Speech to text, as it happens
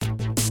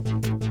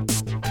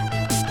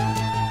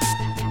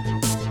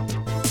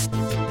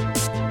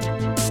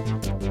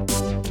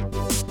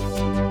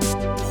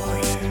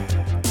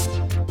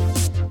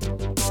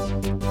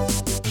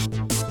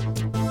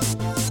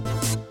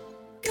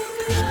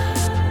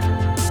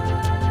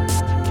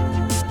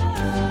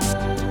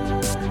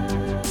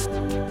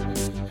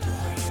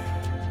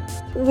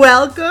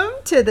Welcome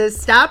to the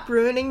Stop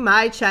Ruining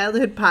My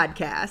Childhood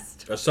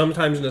podcast. A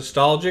sometimes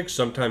nostalgic,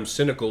 sometimes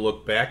cynical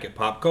look back at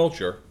pop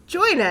culture.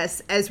 Join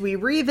us as we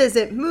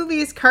revisit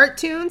movies,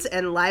 cartoons,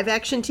 and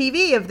live-action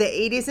TV of the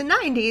 80s and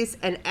 90s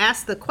and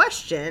ask the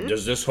question,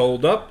 does this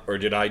hold up, or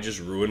did I just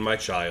ruin my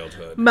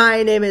childhood?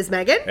 My name is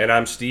Megan. And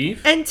I'm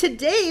Steve. And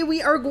today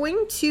we are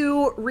going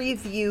to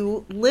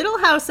review Little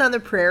House on the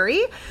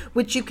Prairie,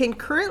 which you can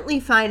currently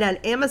find on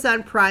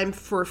Amazon Prime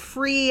for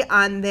free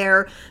on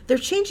they're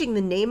changing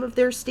the name of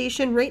their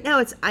station. Right now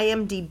it's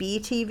IMDb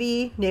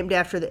TV, named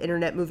after the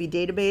Internet Movie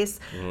Database.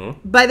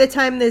 Mm-hmm. By the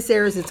time this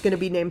airs, it's going to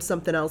be named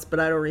something else, but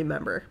I don't remember.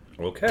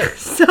 Okay.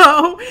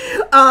 So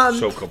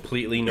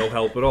completely no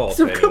help at all.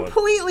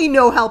 Completely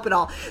no help at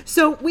all.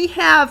 So we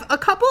have a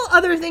couple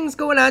other things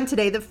going on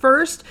today. The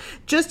first,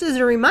 just as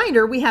a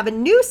reminder, we have a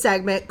new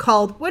segment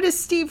called What is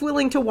Steve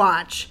Willing to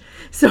Watch?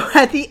 So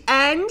at the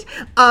end,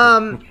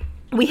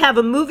 we have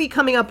a movie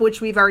coming up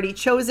which we've already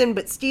chosen,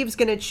 but Steve's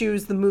going to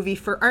choose the movie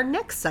for our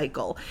next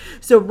cycle.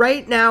 So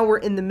right now we're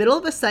in the middle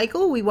of a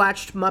cycle. We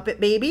watched Muppet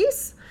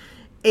Babies.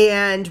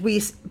 And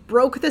we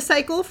broke the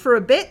cycle for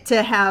a bit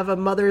to have a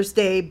Mother's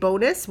Day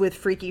bonus with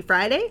Freaky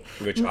Friday.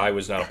 Which I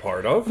was not a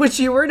part of. Which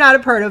you were not a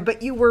part of,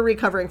 but you were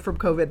recovering from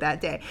COVID that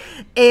day.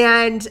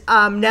 And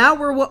now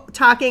we're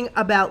talking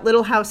about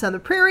Little House on the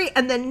Prairie.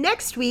 And then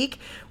next week,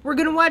 we're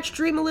going to watch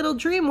Dream a Little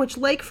Dream, which,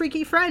 like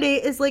Freaky Friday,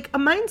 is like a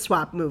mind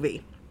swap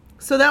movie.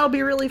 So that'll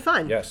be really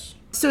fun. Yes.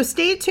 So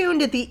stay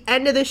tuned at the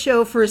end of the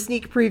show for a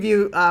sneak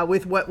preview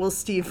with what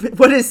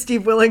is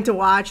Steve willing to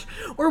watch,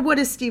 or what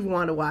does Steve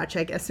want to watch,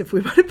 I guess, if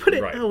we want to put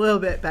it a little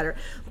bit better.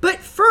 But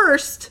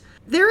first,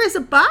 there is a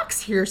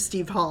box here,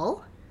 Steve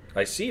Hall.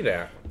 I see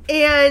that.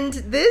 And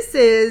this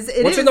is...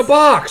 What's in the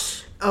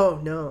box? Oh,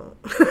 no.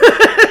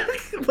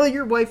 Well,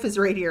 your wife is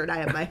right here, and I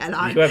have my head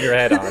on. You have your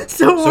head on.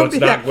 So it's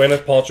not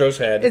Gwyneth Paltrow's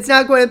head. It's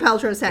not Gwyneth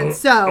Paltrow's head.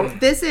 So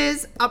this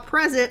is a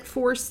present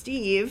for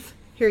Steve.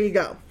 Here you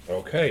go.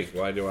 Okay,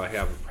 why do I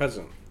have a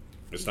present?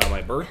 It's not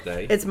my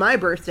birthday. It's my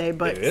birthday,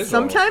 but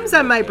sometimes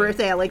on my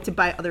birthday I like to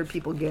buy other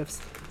people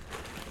gifts.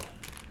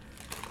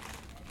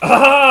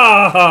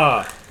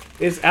 Ah!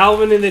 It's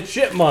Alvin and the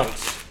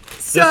Chipmunks.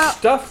 The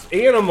stuffed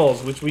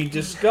animals, which we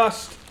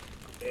discussed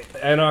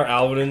in our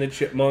Alvin and the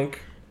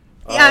Chipmunk.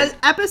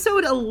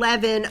 Episode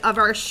 11 of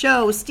our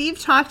show, Steve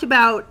talked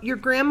about your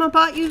grandma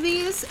bought you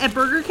these at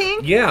Burger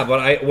King. Yeah, but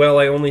I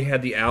only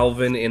had the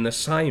Alvin and the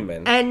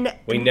Simon. And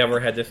we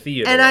never had the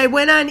Theodore. And I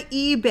went on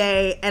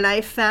eBay and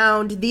I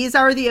found these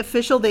are the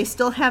official. They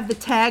still have the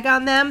tag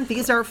on them.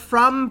 These are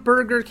from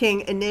Burger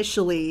King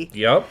initially.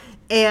 Yep.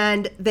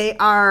 And they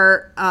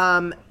are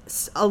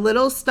a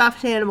little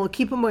stuffed animal.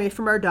 Keep them away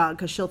from our dog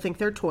because she'll think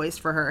they're toys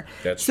for her.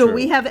 That's true. So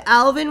we have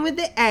Alvin with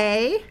the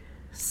A,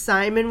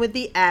 Simon with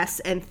the S,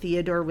 and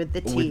Theodore with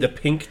the T. With the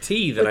pink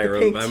T that I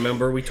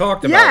remember we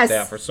talked about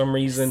that for some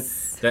reason.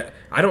 That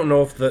I don't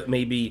know if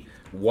maybe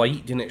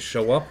white didn't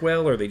show up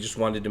well, or they just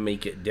wanted to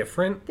make it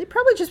different. They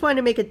probably just wanted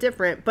to make it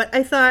different, but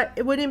I thought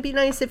it wouldn't be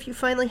nice if you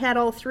finally had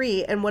all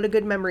three, and what a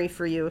good memory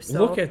for you. So.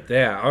 Look at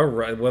that. All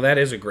right. Well, that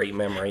is a great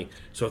memory.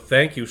 So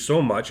thank you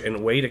so much, and a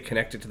way to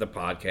connect it to the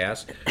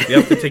podcast. You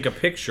have to take a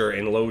picture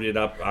and load it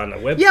up on the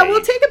webpage. Yeah,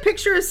 we'll take a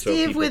picture of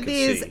Steve with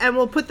these, and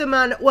we'll put them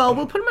on, we'll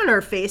put them on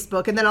our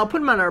Facebook, and then I'll put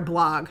them on our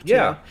blog, too.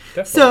 Yeah,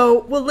 definitely.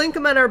 So we'll link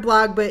them on our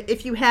blog, but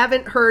if you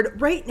haven't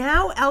heard, right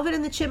now, Alvin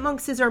and the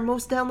Chipmunks is our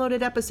most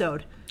downloaded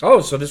episode.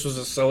 Oh, so this was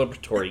a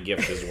celebratory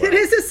gift as well. It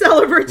is a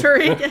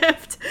celebratory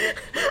gift.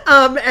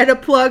 And a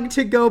plug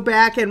to go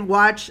back and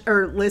watch,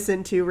 or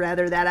listen to,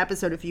 rather, that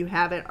episode if you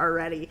haven't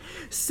already.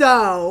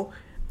 So,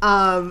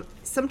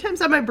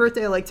 sometimes on my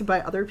birthday I like to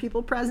buy other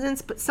people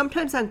presents, but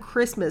sometimes on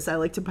Christmas I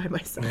like to buy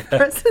myself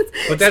presents.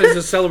 But that is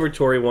a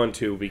celebratory one,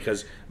 too,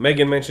 because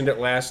Megan mentioned it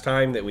last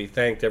time that we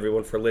thanked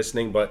everyone for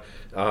listening, but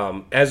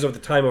as of the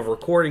time of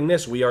recording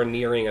this, we are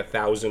nearing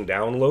 1,000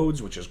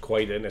 downloads, which is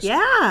quite an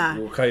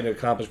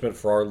accomplishment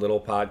for our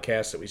little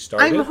podcast that we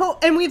started.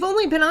 And we've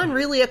only been on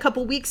really a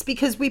couple weeks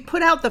because we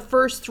put out the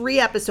first 3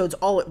 episodes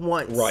all at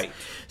once. Right.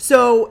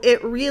 So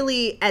it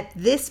really, at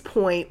this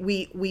point,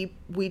 we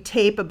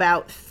tape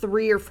about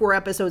 3 or 4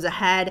 episodes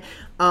ahead.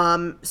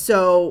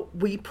 So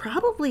we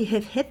probably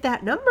have hit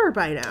that number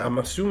by now. I'm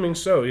assuming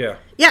so, yeah.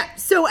 Yeah,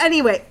 so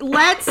anyway,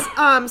 let's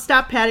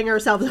stop patting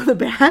ourselves on the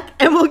back,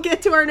 and we'll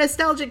get to our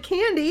nostalgic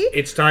candy.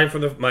 It's time for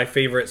my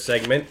favorite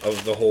segment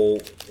of the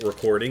whole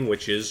recording,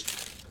 which is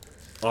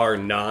our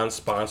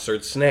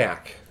non-sponsored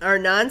snack. Our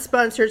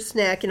non-sponsored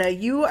snack. Now,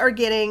 you are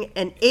getting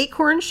an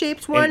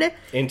acorn-shaped one.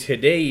 In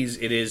today's,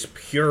 it is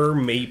pure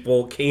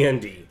maple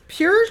candy.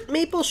 Pure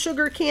maple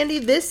sugar candy.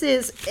 This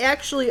is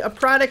actually a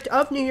product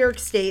of New York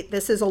State.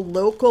 This is a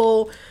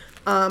local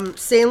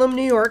Salem,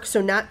 New York,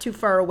 so not too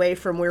far away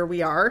from where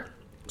we are.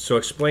 So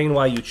explain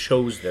why you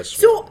chose this one.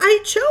 So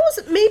I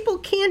chose maple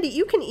candy.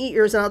 You can eat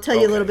yours, and I'll tell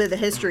you a little bit of the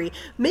history.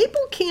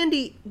 Maple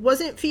candy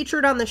wasn't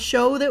featured on the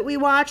show that we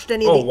watched.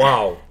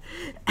 Wow.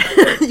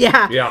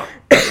 Yeah. Yeah.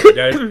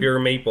 That is pure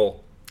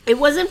maple. It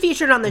wasn't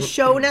featured on the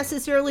show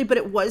necessarily, but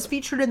it was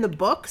featured in the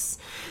books.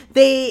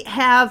 They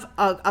have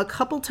a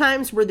couple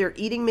times where they're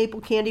eating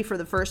maple candy for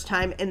the first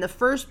time. In the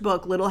first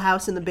book, Little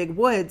House in the Big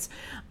Woods,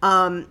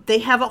 they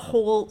have a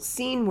whole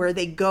scene where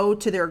they go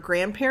to their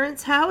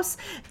grandparents' house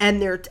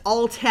and they're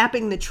all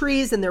tapping the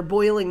trees and they're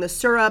boiling the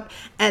syrup,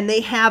 and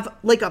they have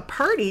like a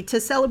party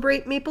to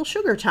celebrate maple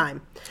sugar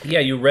time. Yeah,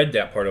 you read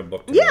that part of the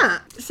book to me.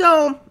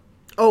 So,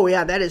 oh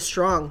yeah, that is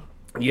strong.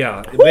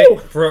 Yeah,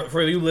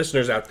 for you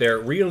listeners out there,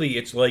 really,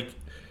 it's like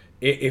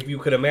if you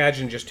could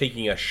imagine just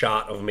taking a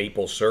shot of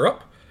maple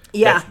syrup.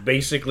 Yeah, that's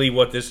basically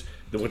what this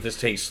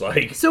tastes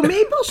like. So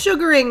maple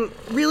sugaring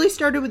really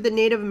started with the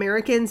Native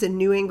Americans in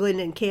New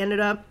England and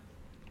Canada.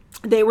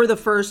 They were the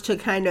first to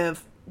kind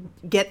of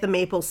get the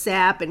maple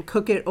sap and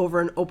cook it over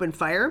an open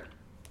fire.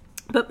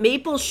 But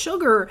maple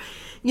sugar,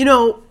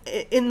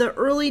 in the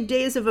early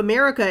days of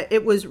America,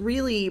 it was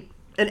really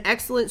an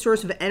excellent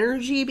source of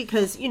energy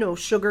because,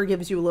 sugar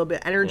gives you a little bit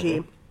of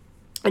energy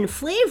and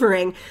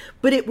flavoring,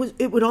 but it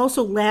would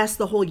also last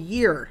the whole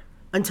year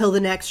until the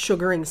next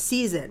sugaring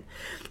season.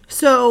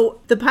 So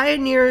the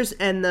pioneers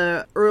and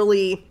the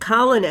early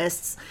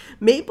colonists,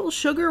 maple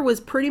sugar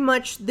was pretty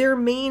much their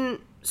main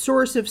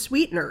source of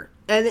sweetener.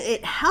 And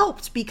it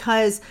helped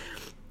because,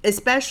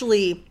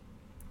 especially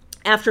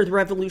after the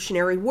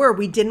Revolutionary War,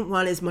 we didn't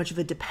want as much of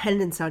a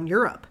dependence on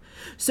Europe.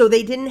 So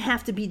they didn't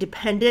have to be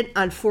dependent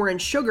on foreign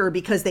sugar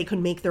because they could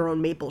make their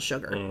own maple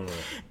sugar.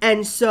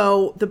 And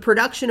so the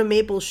production of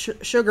maple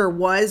sugar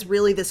was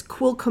really this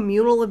cool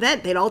communal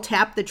event. They'd all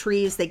tap the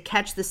trees, they'd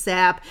catch the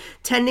sap,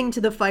 tending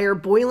to the fire,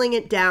 boiling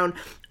it down,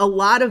 a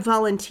lot of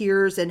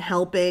volunteers and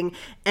helping.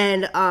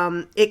 And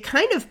it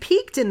kind of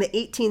peaked in the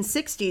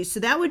 1860s. So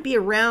that would be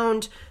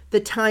around the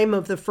time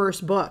of the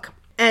first book.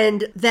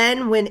 And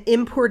then when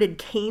imported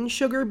cane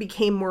sugar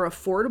became more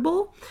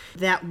affordable,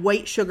 that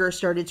white sugar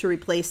started to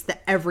replace the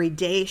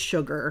everyday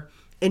sugar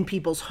in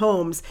people's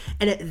homes.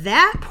 And at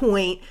that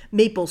point,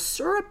 maple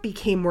syrup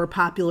became more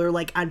popular,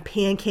 like on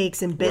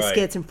pancakes and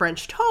biscuits and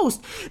French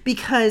toast,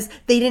 because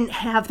they didn't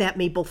have that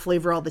maple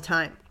flavor all the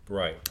time.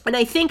 Right. And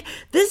I think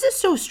this is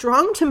so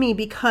strong to me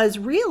because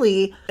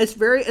really it's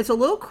a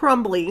little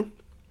crumbly.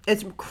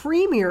 It's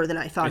creamier than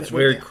I thought it would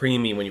be. It's very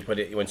creamy when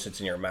it sits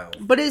in your mouth.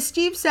 But as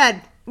Steve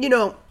said, we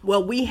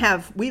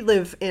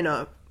live in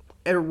a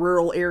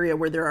rural area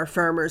where there are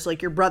farmers,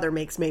 like your brother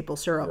makes maple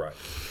syrup. Right.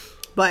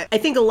 But I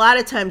think a lot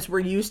of times we're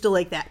used to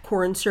like that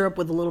corn syrup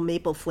with a little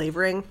maple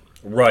flavoring.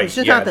 Right. It's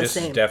just not the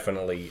same. This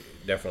is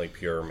definitely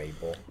pure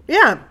maple.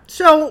 Yeah.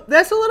 So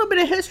that's a little bit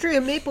of history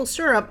of maple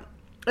syrup.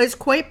 It's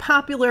quite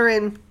popular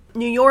in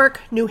New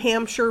York, New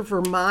Hampshire,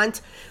 Vermont,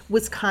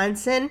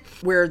 Wisconsin,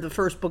 where the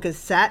first book is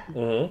set.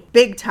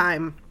 Big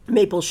time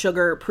maple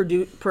sugar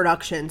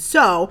production.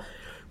 So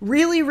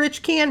really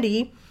rich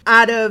candy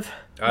out of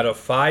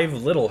 5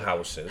 little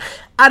houses.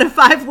 Out of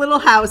 5 little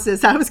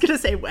houses. I was going to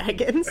say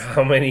wagons.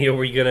 How many are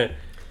we going to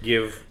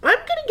give? I'm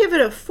going to give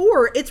it a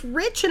 4. It's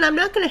rich and I'm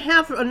not going to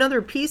have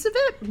another piece of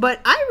it, but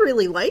I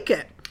really like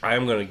it.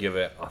 I'm going to give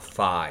it a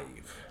 5.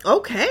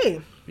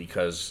 Okay.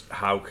 Because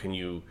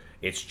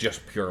it's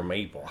just pure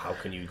maple. How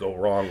can you go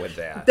wrong with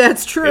that?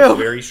 That's true. It's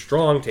very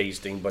strong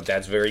tasting, but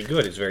that's very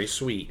good. It's very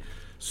sweet.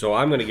 So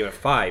I'm going to give it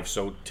 5.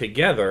 So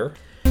together...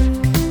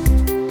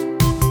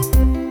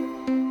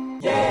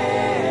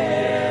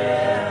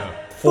 Yeah!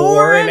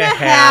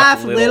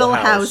 4.5 little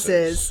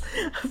houses.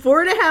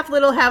 4.5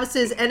 little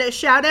houses. And a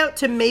shout out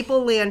to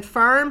Maple Land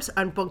Farms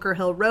on Bunker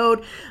Hill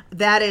Road.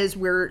 That is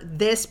where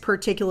this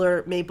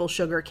particular maple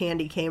sugar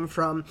candy came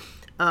from.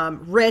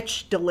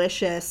 Rich,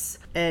 delicious,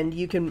 and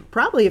you can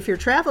probably, if you're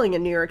traveling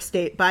in New York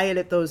State, buy it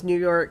at those New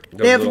York.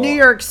 They have New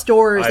York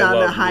stores on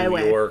the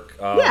highway. New York,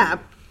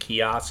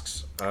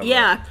 kiosks.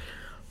 I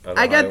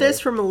got this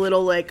from a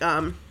little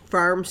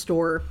farm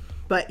store,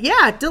 but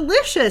yeah,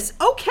 delicious.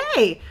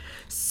 Okay,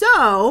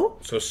 so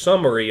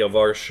summary of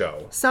our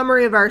show.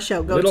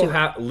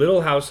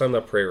 Little House on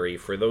the Prairie.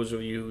 For those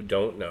of you who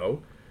don't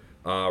know,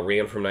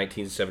 ran from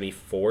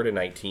 1974 to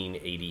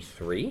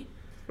 1983.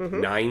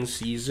 9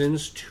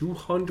 seasons,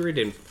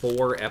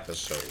 204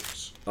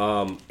 episodes.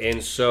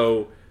 And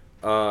so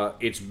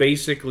it's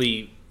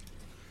basically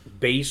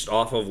based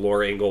off of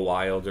Laura Ingalls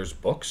Wilder's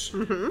books.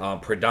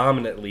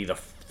 Predominantly the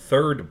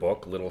third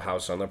book, Little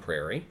House on the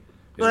Prairie,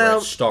 is where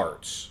it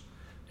starts.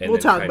 And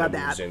we'll talk about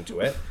that. Moves into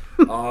it.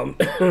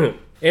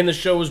 And the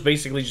shows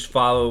basically just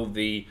follow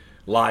the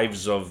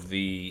lives of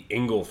the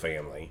Ingalls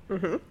family.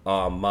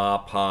 Ma,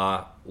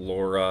 Pa,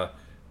 Laura,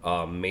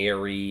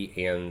 Mary,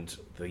 and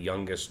the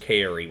youngest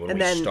Carrie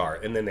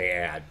start, and then they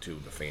add to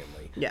the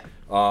family. Yeah.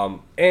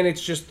 And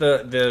it's just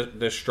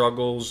the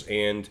struggles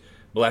and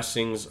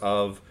blessings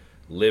of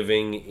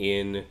living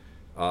in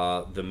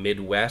the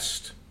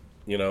Midwest,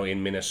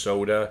 in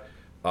Minnesota,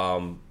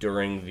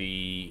 during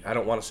the, I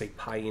don't want to say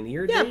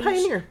pioneer days. Yeah,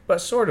 pioneer. But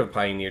sort of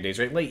pioneer days,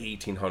 right? Late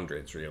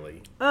 1800s,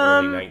 really.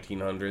 Early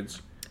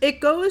 1900s.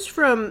 It goes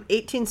from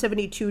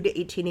 1872 to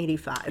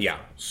 1885. Yeah,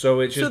 so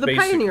it's just the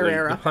basically pioneer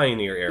era. The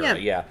pioneer era,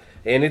 yeah.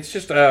 And it's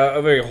just a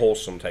very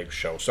wholesome type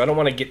show. So I don't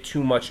want to get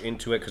too much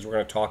into it because we're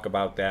going to talk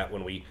about that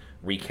when we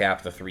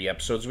recap the 3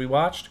 episodes we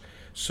watched.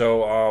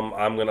 So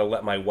I'm going to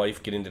let my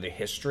wife get into the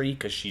history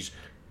because she's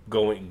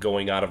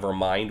going out of her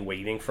mind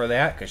waiting for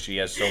that because she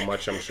has so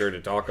much, I'm sure,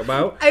 to talk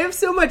about. I have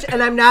so much,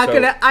 and I'm not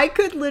going to... I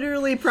could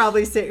literally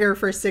probably sit here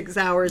for 6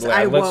 hours.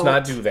 I won't. Let's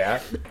not do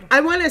that. I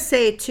want to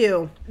say,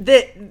 too,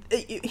 that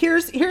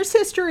here's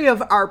history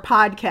of our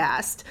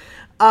podcast.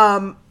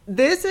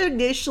 This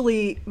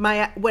initially,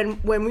 when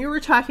we were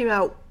talking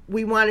about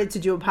we wanted to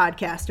do a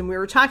podcast and we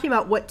were talking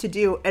about what to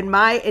do, and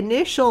my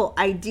initial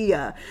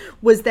idea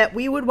was that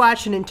we would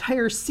watch an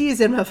entire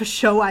season of a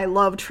show I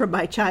loved from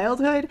my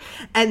childhood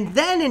and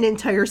then an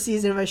entire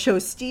season of a show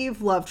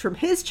Steve loved from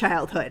his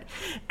childhood.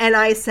 And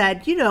I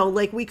said,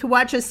 like we could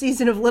watch a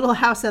season of Little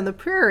House on the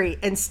Prairie,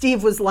 and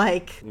Steve was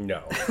like,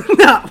 no.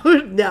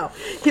 No.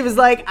 He was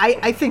like,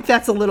 I think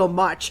that's a little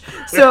much.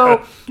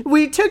 So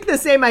we took the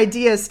same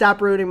idea,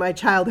 Stop Ruining My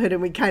Childhood,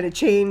 and we kind of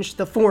changed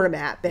the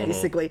format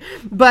basically.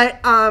 But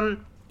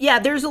yeah,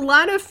 there's a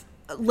lot of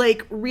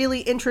like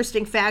really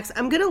interesting facts.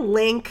 I'm going to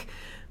link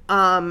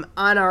on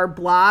our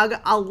blog.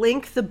 I'll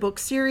link the book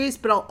series,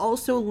 but I'll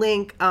also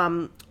link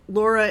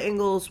Laura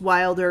Ingalls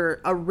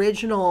Wilder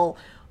original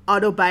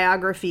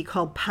autobiography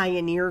called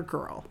Pioneer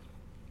Girl.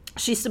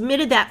 She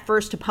submitted that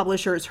first to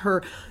publishers.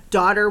 Her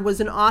daughter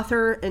was an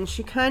author, and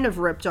she kind of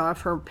ripped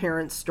off her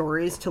parents'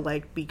 stories to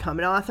like become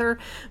an author.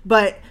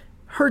 But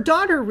her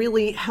daughter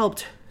really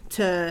helped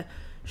to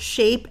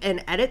shape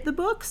and edit the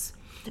books.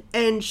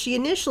 And she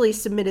initially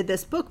submitted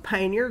this book,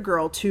 Pioneer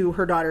Girl, to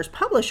her daughter's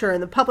publisher.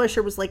 And the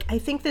publisher was like, I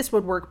think this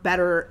would work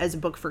better as a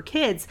book for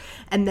kids.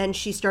 And then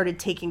she started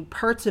taking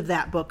parts of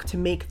that book to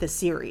make the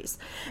series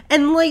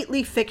and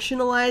lightly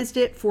fictionalized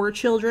it for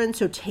children.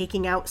 So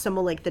taking out some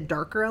of like the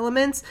darker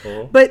elements.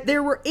 But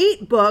there were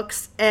 8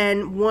 books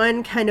and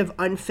one kind of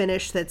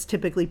unfinished that's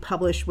typically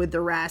published with the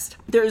rest.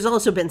 There's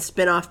also been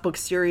spin-off book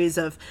series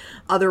of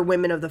other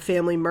women of the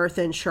family,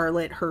 Martha and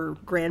Charlotte, her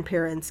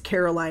grandparents,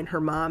 Caroline,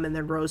 her mom, and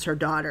then Rose, her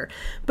daughter.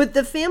 But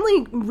the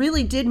family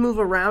really did move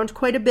around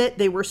quite a bit.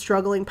 They were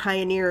struggling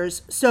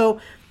pioneers. So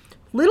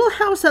Little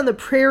House on the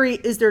Prairie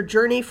is their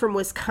journey from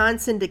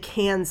Wisconsin to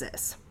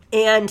Kansas.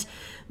 And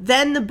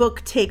then the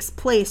book takes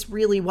place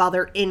really while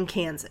they're in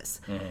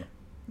Kansas.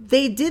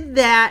 They did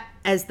that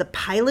as the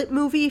pilot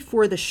movie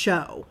for the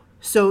show.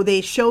 So they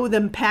show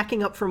them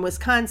packing up from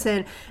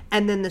Wisconsin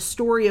and then the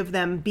story of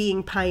them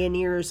being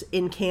pioneers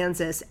in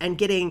Kansas and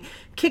getting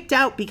kicked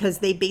out because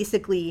they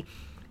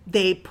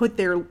put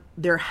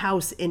their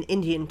house in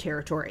Indian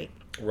territory.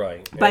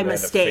 Right. By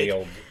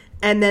mistake.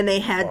 And then they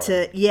had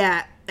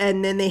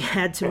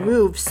to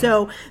move.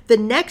 So the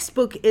next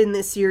book in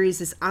this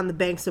series is On the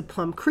Banks of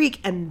Plum Creek,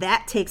 and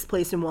that takes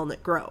place in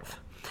Walnut Grove.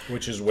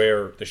 Which is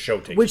where the show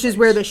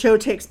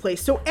takes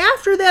place. So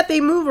after that, they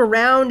move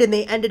around, and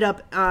they ended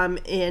up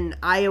in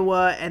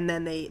Iowa, and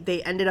then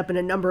they ended up in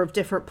a number of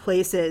different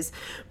places.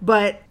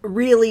 But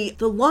really,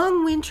 the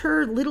long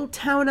winter, little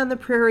town on the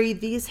prairie,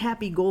 these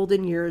happy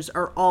golden years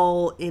are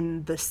all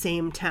in the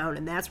same town,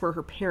 and that's where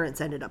her parents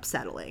ended up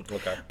settling.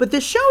 Okay. But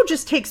the show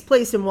just takes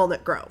place in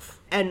Walnut Grove,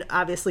 and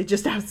obviously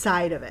just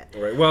outside of it.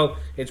 Right. Well,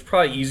 it's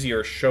probably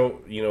easier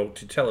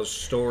to tell a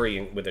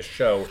story with a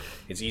show.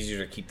 It's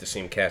easier to keep the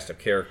same cast of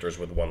characters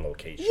with one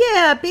location.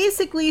 Yeah,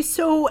 basically.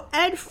 So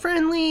Ed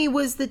Friendly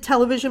was the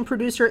television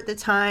producer at the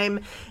time,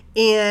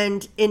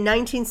 and in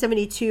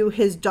 1972,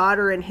 his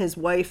daughter and his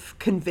wife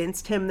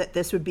convinced him that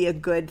this would be a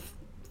good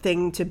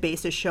thing to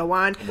base a show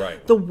on.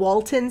 Right. The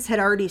Waltons had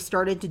already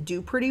started to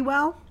do pretty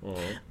well.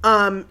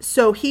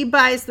 So he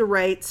buys the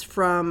rights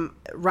from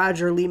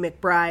Roger Lee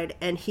McBride,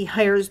 and he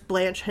hires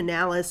Blanche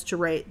Hanalis to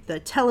write the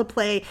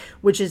teleplay,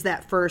 which is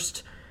that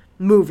first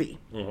movie.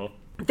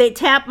 They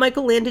tap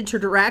Michael Landon to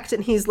direct,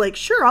 and he's like,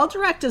 sure, I'll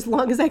direct as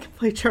long as I can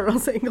play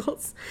Charles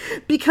Ingalls.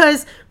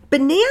 Because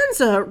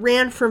Bonanza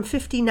ran from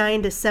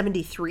 59 to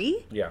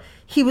 73. Yeah.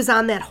 He was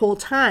on that whole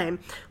time.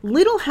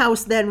 Little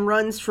House then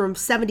runs from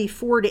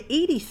 74 to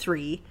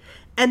 83.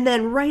 And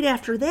then right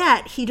after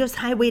that, he does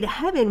Highway to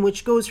Heaven,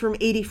 which goes from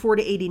 84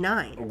 to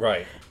 89.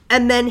 Right.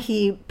 And then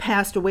he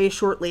passed away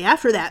shortly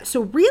after that.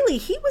 So really,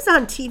 he was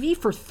on TV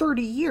for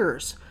 30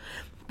 years.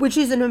 Which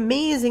is an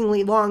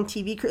amazingly long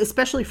TV career,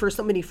 especially for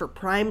somebody for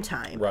prime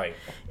time. Right.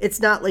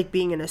 It's not like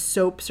being in a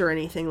soaps or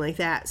anything like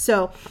that.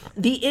 So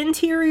the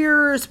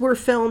interiors were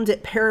filmed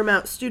at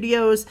Paramount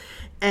Studios,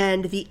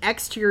 and the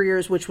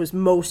exteriors, which was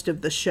most of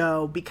the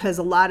show, because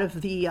a lot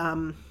of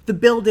the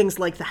buildings,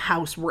 like the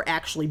house, were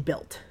actually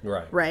built.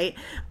 Right.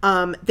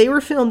 They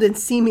were filmed in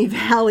Simi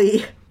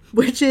Valley,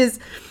 which is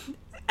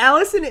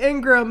Allison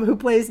Ingram, who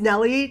plays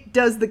Nellie,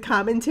 does the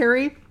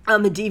commentary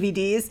on the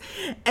DVDs,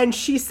 and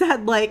she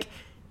said, like,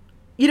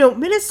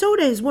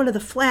 Minnesota is one of the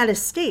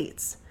flattest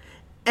states,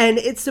 and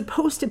it's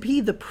supposed to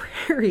be the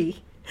prairie.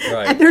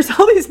 Right. And there's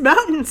all these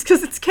mountains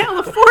because it's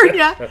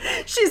California.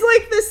 She's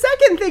like, the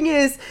second thing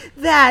is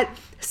that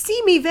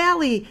Simi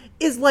Valley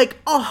is like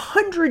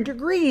 100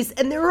 degrees,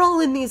 and they're all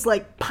in these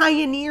like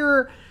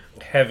pioneer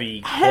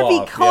heavy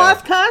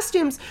cloth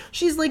costumes.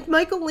 She's like,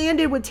 Michael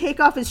Landon would take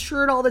off his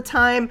shirt all the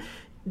time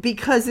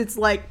because it's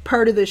like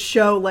part of the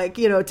show, like,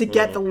 you know, to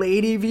get the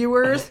lady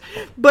viewers.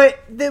 But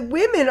the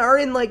women are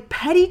in like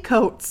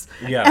petticoats.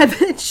 Yeah. And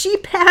then she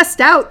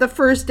passed out the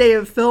first day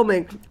of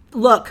filming.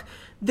 Look,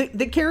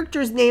 the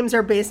characters' names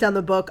are based on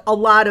the book. A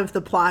lot of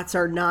the plots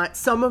are not.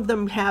 Some of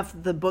them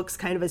have the books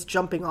kind of as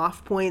jumping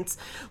off points.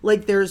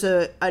 Like there's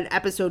an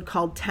episode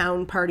called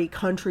Town Party,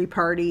 Country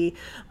Party.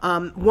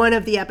 One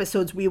of the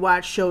episodes we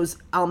watched shows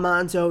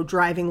Almanzo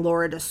driving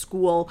Laura to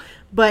school.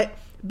 But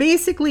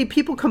basically,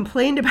 people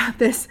complained about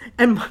this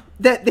and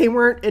that they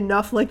weren't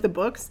enough like the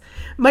books.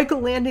 Michael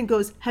Landon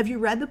goes, have you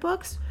read the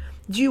books?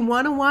 Do you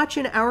want to watch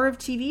an hour of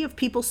TV of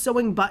people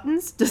sewing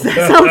buttons? Does that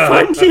sound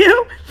fun to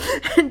you?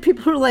 And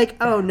people were like,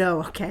 oh,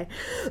 no, okay.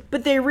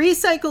 But they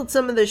recycled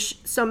some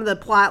of the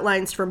plot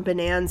lines from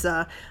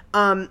Bonanza.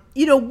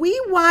 You know,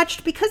 we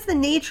watched, because the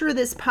nature of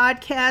this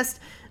podcast,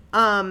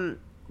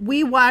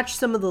 we watched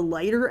some of the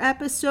lighter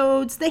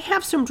episodes. They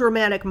have some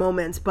dramatic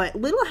moments, but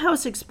Little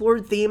House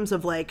explored themes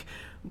of like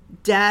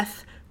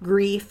death,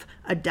 grief,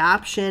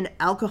 adoption,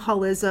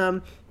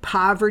 alcoholism,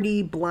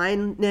 poverty,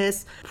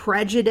 blindness,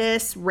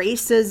 prejudice,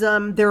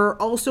 racism. There are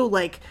also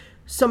like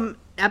some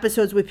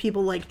episodes with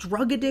people like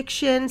drug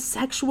addiction,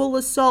 sexual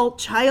assault,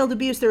 child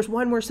abuse. There's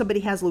one where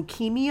somebody has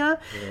leukemia.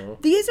 Yeah.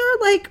 These are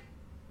like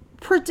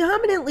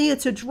predominantly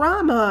it's a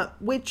drama,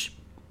 which,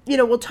 you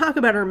know, we'll talk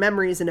about our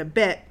memories in a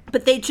bit,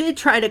 but they did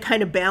try to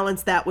kind of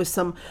balance that with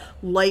some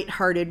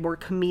lighthearted, more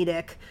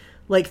comedic,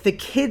 like the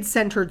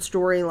kid-centered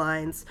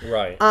storylines.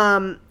 Right.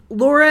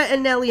 Laura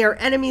and Nellie are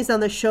enemies on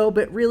the show,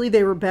 but really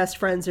they were best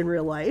friends in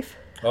real life.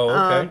 Oh,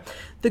 okay.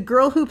 The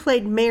girl who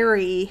played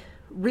Mary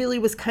really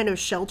was kind of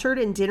sheltered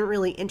and didn't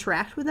really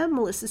interact with them,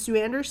 Melissa Sue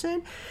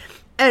Anderson.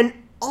 And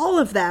all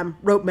of them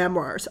wrote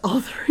memoirs, all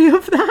three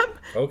of them.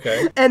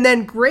 Okay. And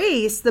then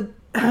Grace,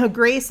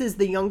 Grace is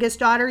the youngest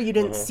daughter. You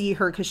didn't see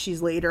her because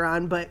she's later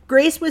on, but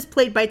Grace was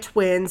played by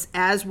twins,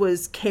 as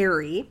was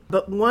Carrie.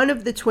 But one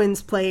of the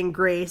twins playing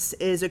Grace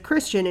is a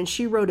Christian, and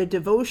she wrote a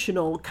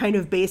devotional kind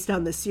of based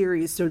on the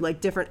series. So like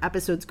different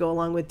episodes go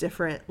along with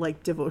different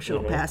like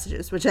devotional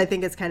passages, which I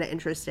think is kind of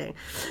interesting.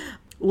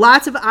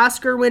 Lots of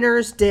Oscar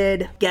winners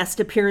did guest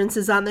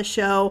appearances on the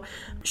show.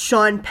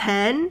 Sean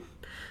Penn,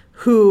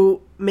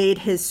 who made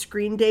his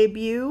screen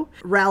debut,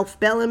 Ralph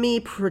Bellamy,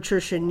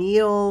 Patricia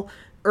Neal,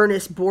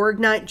 Ernest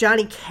Borgnine,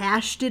 Johnny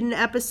Cash did an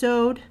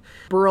episode,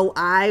 Burl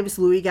Ives,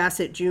 Louis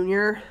Gossett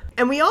Jr.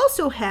 And we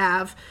also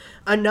have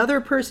another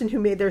person who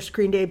made their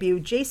screen debut,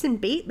 Jason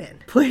Bateman,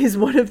 plays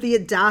one of the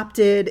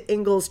adopted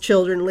Ingalls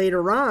children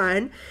later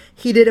on.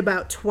 He did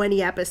about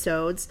 20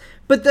 episodes.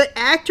 But the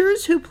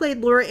actors who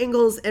played Laura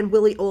Ingalls and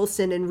Willie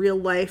Olson in real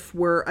life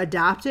were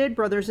adopted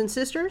brothers and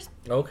sisters.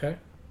 Okay.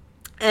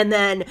 And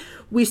then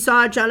we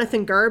saw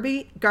Jonathan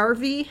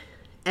Garvey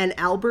and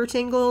Albert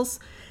Ingalls,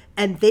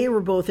 and they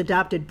were both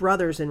adopted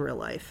brothers in real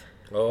life.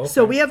 Oh, okay.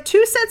 So we have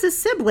two sets of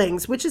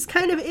siblings, which is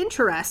kind of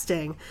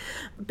interesting.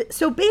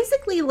 So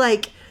basically,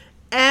 like,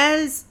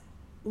 as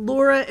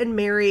Laura and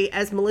Mary,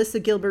 as Melissa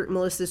Gilbert,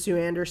 Melissa Sue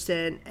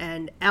Anderson,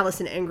 and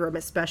Allison Ingram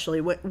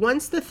especially,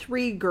 once the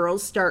three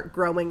girls start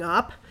growing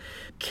up,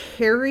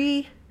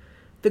 Carrie...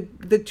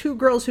 The two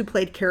girls who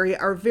played Carrie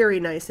are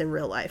very nice in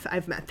real life.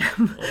 I've met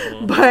them.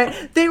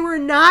 But they were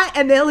not,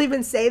 and they'll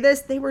even say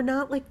this, they were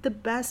not like the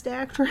best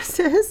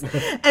actresses.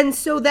 And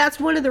so that's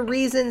one of the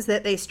reasons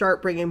that they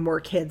start bringing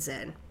more kids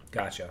in.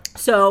 Gotcha.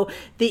 So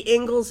the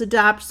Ingalls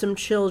adopt some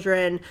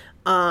children.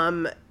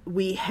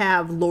 We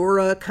have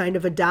Laura kind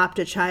of adopt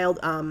a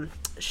child.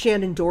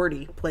 Shannon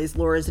Doherty plays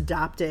Laura's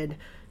adopted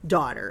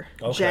daughter,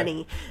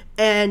 Jenny.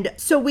 And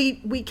so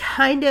we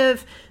kind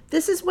of...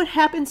 This is what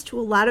happens to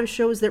a lot of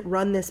shows that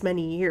run this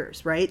many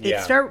years, right? They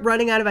start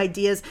running out of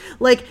ideas.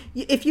 Like,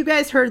 if you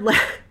guys heard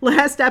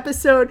last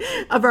episode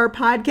of our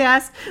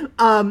podcast,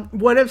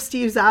 one of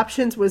Steve's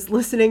options was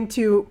listening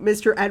to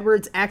Mr.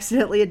 Edwards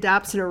accidentally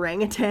adopts an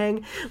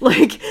orangutan.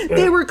 Like,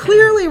 they were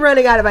clearly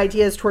running out of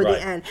ideas toward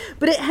the end.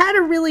 But it had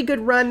a really good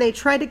run. They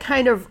tried to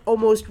kind of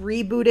almost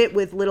reboot it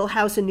with Little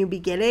House, A New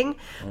Beginning,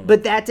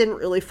 but that didn't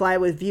really fly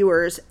with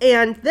viewers.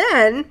 And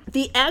then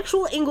the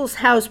actual Ingalls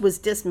house was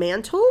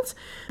dismantled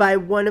by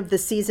one of the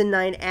season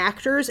 9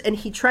 actors, and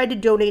he tried to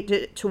donate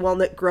it to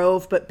Walnut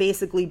Grove, but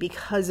basically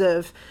because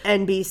of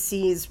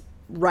NBC's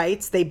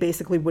rights, they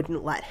basically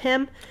wouldn't let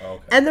him.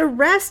 Okay. And the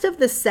rest of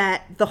the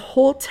set, the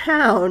whole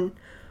town,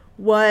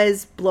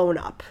 was blown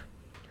up.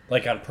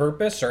 Like on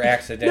purpose or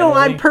accidentally? No,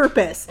 on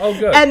purpose. Oh,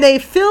 good. And they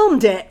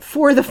filmed it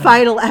for the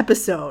final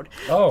episode.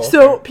 Oh, okay.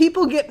 So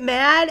people get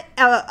mad,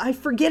 I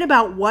forget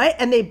about what,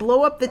 and they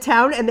blow up the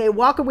town, and they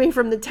walk away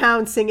from the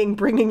town singing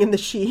Bringing in the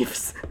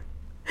Sheaves.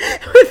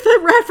 With the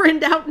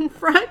Reverend out in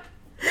front.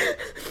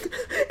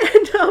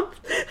 And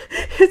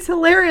it's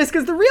hilarious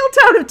because the real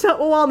town of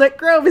Walnut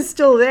Grove is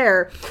still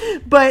there.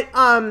 But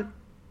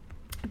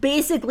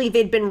basically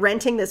they'd been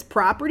renting this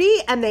property,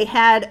 and they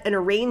had an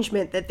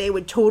arrangement that they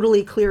would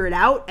totally clear it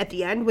out at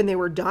the end when they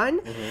were done.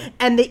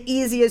 And the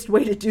easiest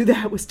way to do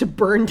that was to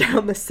burn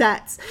down the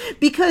sets,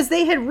 because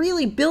they had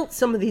really built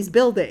some of these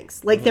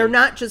buildings. Like, they're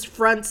not just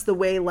fronts the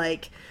way,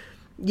 like,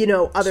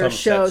 other Some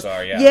shows. sets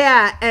are, yeah.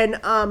 Yeah,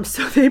 and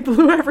so they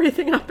blew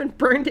everything up and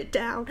burned it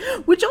down.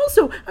 Which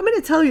also, I'm going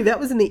to tell you, that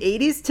was in the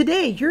 80s.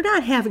 Today, you're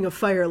not having a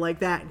fire like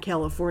that in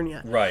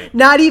California. Right.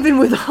 Not even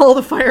with all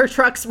the fire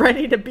trucks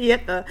ready to be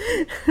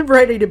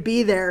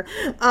there.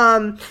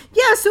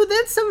 Yeah, so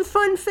that's some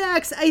fun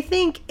facts. I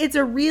think it's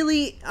a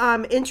really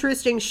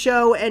interesting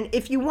show, and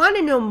if you want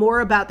to know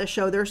more about the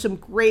show, there's some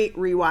great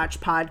rewatch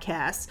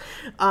podcasts.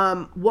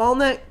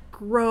 Walnut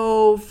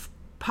Grove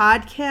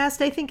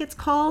Podcast, I think it's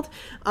called.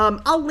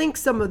 I'll link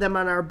some of them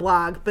on our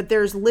blog, but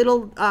there's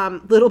little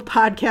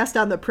podcast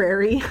on the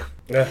Prairie.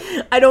 Yeah.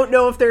 I don't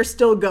know if they're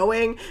still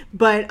going,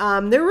 but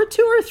there were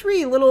 2 or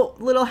 3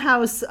 little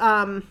house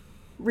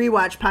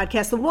rewatch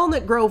podcasts. The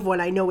Walnut Grove one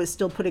I know is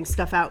still putting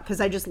stuff out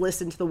because I just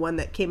listened to the one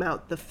that came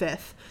out the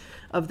 5th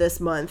of this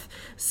month.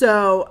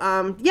 So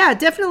yeah,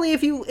 definitely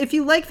if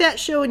you like that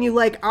show and you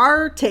like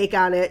our take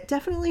on it,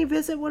 definitely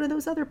visit one of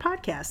those other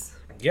podcasts.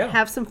 Yeah.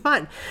 Have some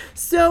fun.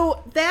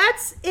 So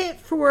that's it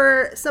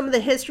for some of the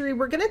history.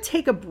 We're going to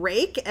take a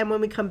break, and when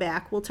we come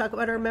back, we'll talk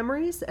about our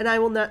memories, and I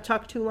will not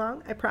talk too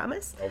long, I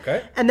promise.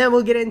 Okay. And then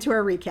we'll get into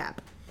our recap.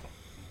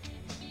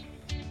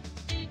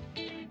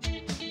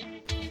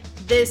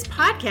 This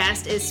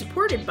podcast is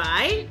supported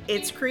by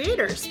its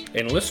creators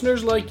and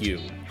listeners like you.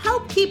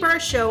 Help keep our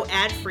show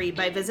ad-free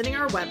by visiting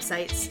our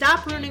website,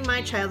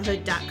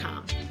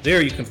 stopruiningmychildhood.com.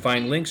 There you can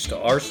find links to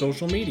our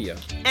social media.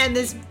 And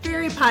this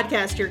very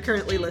podcast you're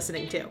currently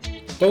listening to.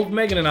 Both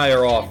Megan and I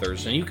are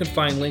authors, and you can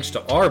find links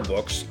to our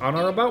books on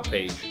our About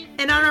page.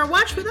 And on our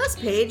Watch With Us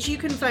page, you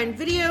can find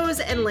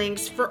videos and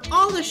links for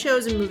all the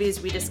shows and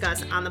movies we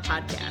discuss on the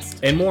podcast.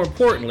 And more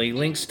importantly,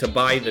 links to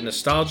buy the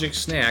nostalgic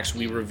snacks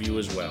we review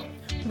as well.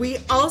 We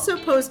also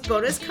post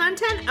bonus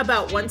content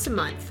about once a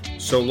month.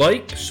 So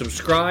like,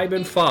 subscribe,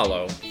 and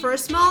follow. For a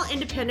small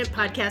independent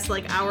podcast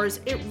like ours,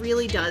 it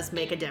really does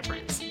make a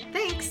difference.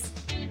 Thanks.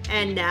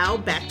 And now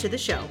back to the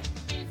show.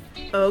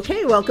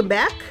 Okay, welcome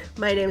back.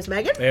 My name's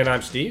Megan. And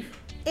I'm Steve.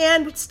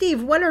 And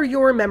Steve, what are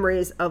your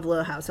memories of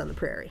Little House on the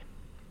Prairie?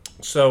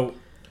 So,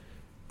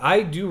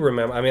 I do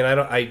remember. I mean,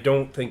 I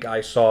don't think I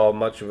saw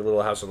much of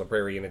Little House on the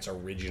Prairie in its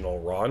original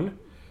run.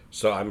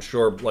 So I'm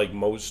sure, like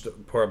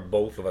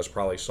both of us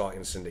probably saw it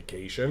in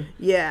syndication.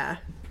 Yeah.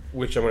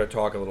 Which I'm going to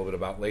talk a little bit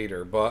about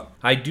later. But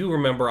I do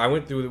remember I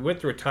went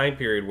through a time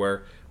period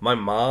where my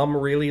mom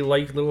really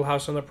liked Little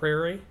House on the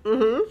Prairie.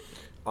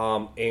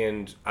 Mm-hmm.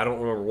 And I don't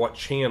remember what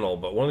channel,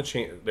 but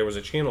there was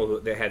a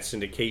channel that had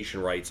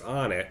syndication rights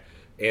on it,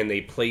 and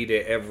they played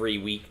it every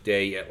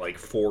weekday at like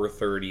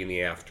 4:30 in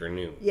the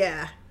afternoon.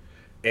 Yeah.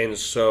 And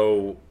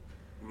so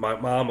my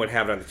mom would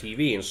have it on the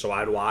TV, and so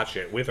I'd watch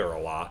it with her a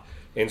lot.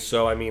 And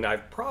so, I mean,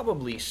 I've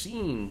probably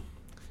seen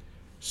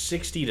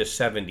 60 to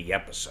 70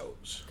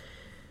 episodes.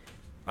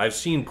 I've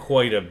seen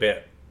quite a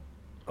bit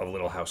of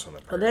Little House on the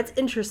Prairie. Oh, that's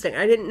interesting.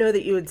 I didn't know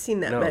that you had seen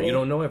that many. No, you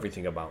don't know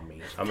everything about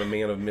me. I'm a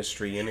man of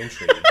mystery and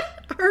intrigue.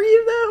 Are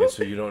you, though? And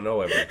so you don't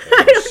know everything.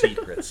 There's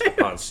secrets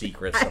upon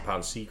secrets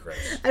upon secrets.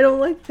 I don't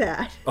like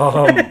that.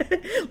 So,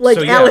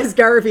 yeah. Alice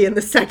Garvey in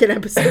the second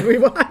episode we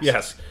watched.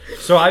 Yes.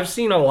 So I've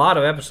seen a lot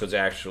of episodes,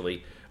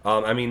 actually.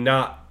 I mean,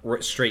 not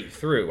straight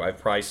through. I've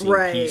probably seen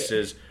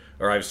pieces,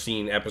 or I've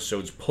seen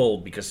episodes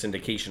pulled because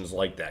syndication's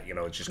like that. You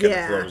know, it just kind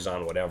of throws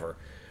on whatever.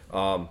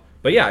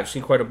 But yeah, I've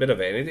seen quite a bit of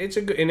it, and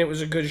it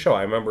was a good show.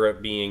 I remember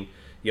it being,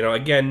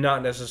 again,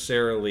 not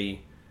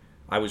necessarily.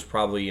 I was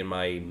probably in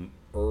my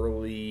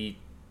early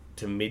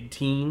to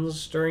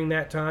mid-teens during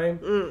that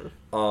time.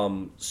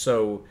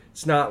 So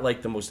it's not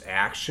like the most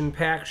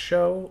action-packed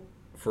show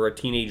for a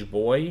teenage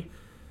boy.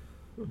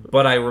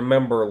 But I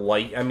remember,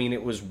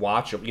 it was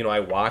watchable. I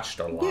watched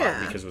a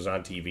lot because it was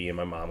on TV and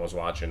my mom was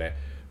watching it.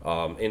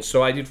 And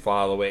so I did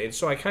follow it. And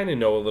so I kind of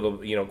know a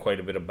little, quite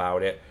a bit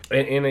about it.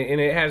 And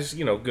it has,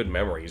 good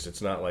memories.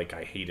 It's not like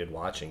I hated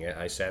watching it.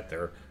 I sat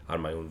there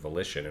on my own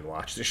volition and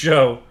watched the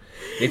show.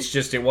 It's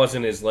just, it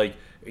wasn't as like,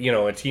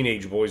 a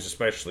teenage boys,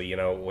 especially,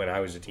 when I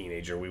was a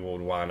teenager, we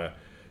would want to.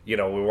 We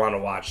want to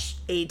watch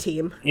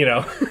A-Team.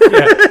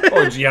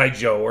 Or G.I.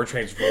 Joe or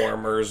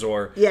Transformers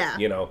or,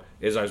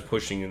 as I was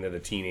pushing into the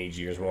teenage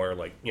years, more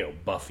like,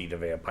 Buffy the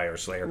Vampire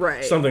Slayer.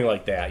 Right. Something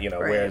like that, right.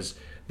 Whereas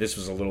this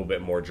was a little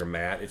bit more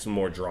dramatic. It's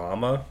more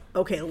drama.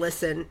 Okay,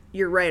 listen,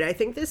 you're right. I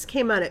think this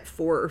came on at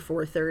 4 or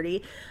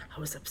 4:30. I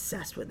was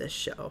obsessed with this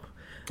show.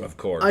 Of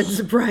course.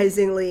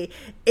 Unsurprisingly.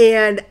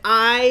 And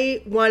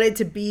I wanted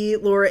to be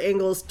Laura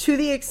Ingalls to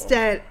the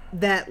extent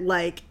that,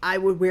 I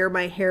would wear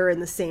my hair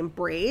in the same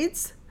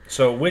braids.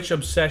 So which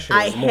obsession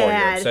was more?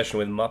 Your obsession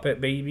with Muppet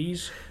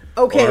Babies?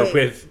 Okay. Or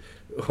with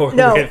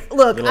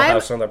look,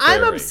 House on the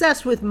Prairie? I'm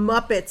obsessed with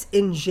Muppets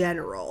in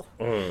general.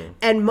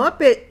 And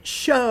Muppet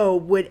Show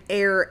would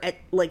air at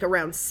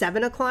around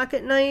 7 o'clock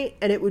at night,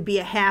 and it would be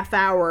a half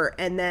hour,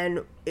 and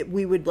then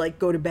we would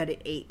go to bed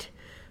at 8.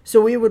 So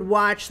we would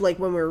watch, when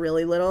we were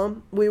really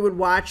little, we would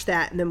watch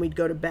that, and then we'd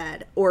go to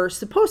bed, or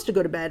supposed to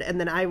go to bed, and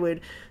then I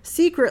would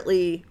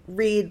secretly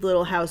read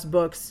Little House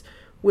books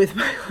with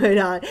my light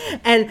on.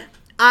 And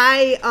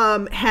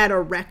I had a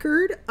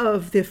record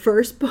of the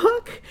first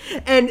book,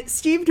 and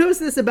Steve knows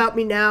this about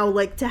me now.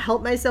 Like, to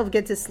help myself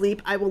get to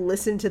sleep, I will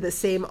listen to the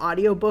same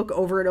audiobook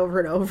over and over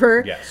and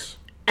over. Yes.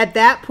 At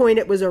that point,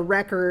 it was a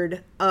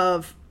record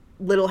of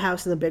Little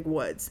House in the Big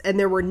Woods, and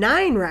there were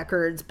 9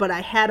 records, but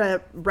I had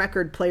a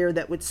record player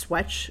that would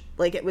switch,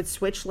 like it would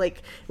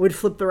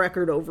flip the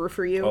record over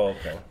for you. Oh,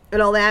 okay.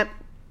 And all that.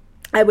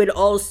 I would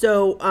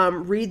also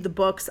read the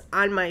books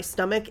on my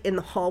stomach in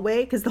the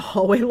hallway because the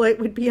hallway light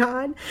would be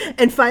on.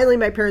 And finally,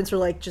 my parents were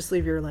like, just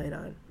leave your light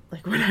on.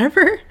 Like,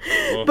 whatever.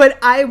 But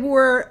I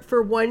wore,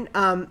 for one,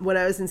 when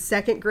I was in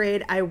 2nd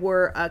grade, I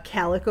wore a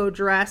calico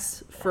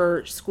dress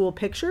for school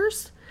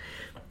pictures.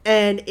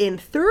 And in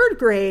 3rd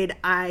grade,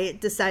 I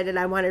decided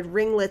I wanted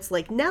ringlets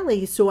like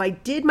Nellie, so I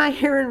did my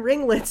hair in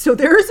ringlets. So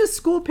there is a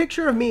school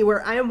picture of me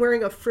where I am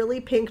wearing a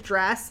frilly pink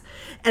dress,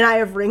 and I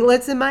have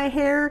ringlets in my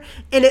hair.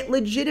 And it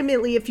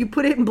legitimately, if you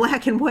put it in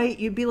black and white,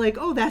 you'd be like,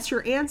 oh, that's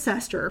your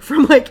ancestor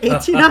from like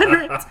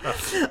 1800s.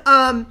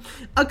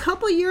 A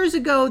couple years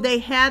ago, they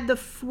had the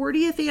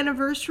 40th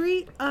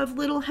anniversary of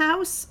Little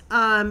House.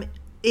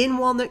 In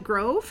Walnut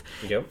Grove,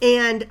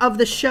 and of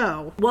the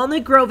show.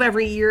 Walnut Grove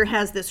every year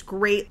has this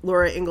great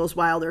Laura Ingalls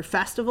Wilder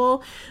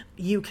festival.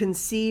 You can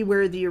see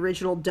where the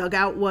original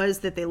dugout was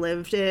that they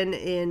lived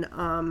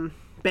in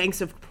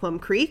banks of Plum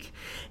Creek,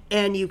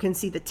 and you can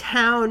see the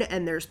town,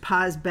 and there's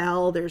Pa's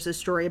bell. There's a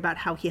story about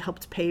how he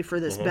helped pay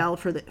for this bell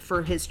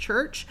for his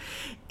church,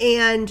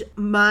 and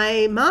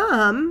my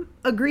mom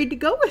agreed to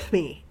go with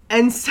me.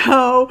 And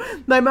so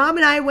my mom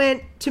and I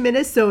went to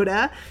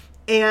Minnesota,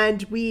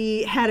 and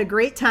we had a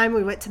great time.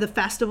 We went to the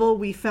festival.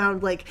 We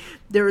found, like,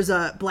 there was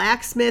a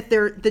blacksmith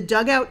there. The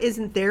dugout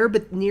isn't there,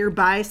 but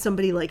nearby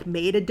somebody, like,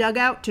 made a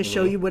dugout to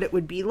show you what it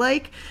would be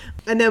like.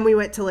 And then we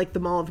went to, like, the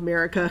Mall of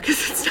America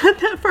because it's not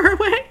that far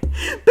away.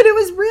 But it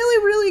was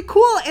really, really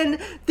cool. And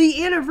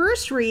the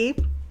anniversary,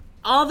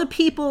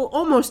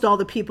 almost all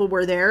the people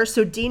were there.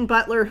 So Dean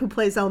Butler, who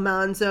plays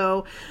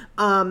Almanzo,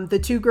 the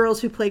 2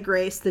 girls who play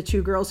Grace, the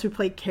 2 girls who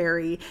play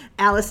Carrie,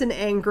 Allison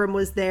Angram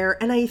was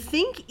there, and I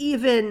think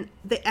even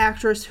the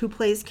actress who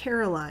plays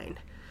Caroline,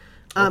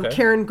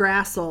 Karen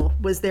Grassel,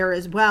 was there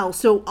as well.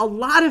 So a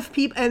lot of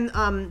people,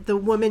 and the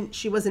woman,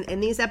 she wasn't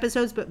in these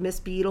episodes, but Miss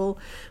Beadle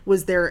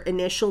was their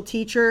initial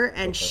teacher,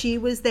 and she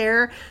was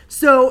there.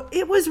 So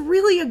it was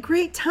really a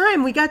great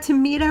time. We got to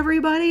meet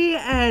everybody,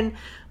 and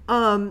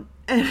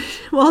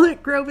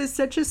Walnut Grove is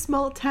such a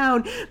small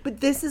town, but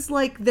this is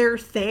like their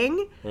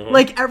thing.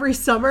 Like every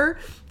summer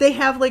they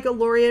have like a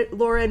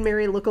Laura and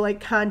Mary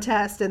lookalike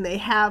contest, and they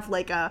have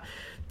like a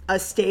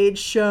stage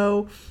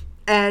show.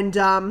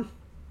 And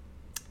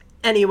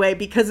anyway,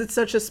 because it's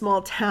such a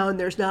small town,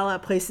 there's not a lot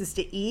of places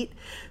to eat.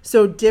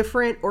 So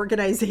different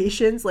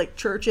organizations, like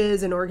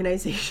churches and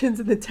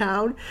organizations in the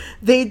town,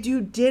 they do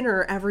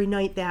dinner every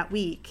night that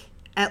week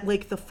at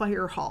like the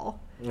fire hall.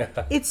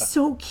 It's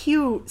so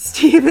cute,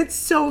 Steve. It's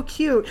so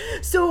cute.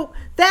 So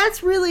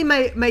that's really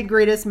my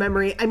greatest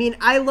memory. I mean,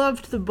 I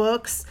loved the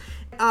books.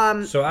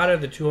 So out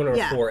of the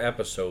 204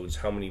 episodes,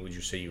 how many would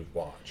you say you've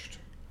watched?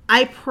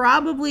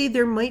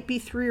 There might be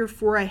 3 or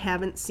 4 I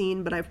haven't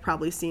seen, but I've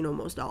probably seen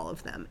almost all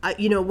of them.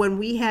 When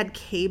we had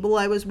cable,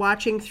 I was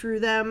watching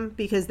through them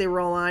because they were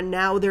all on.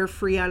 Now they're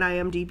free on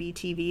IMDb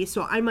TV,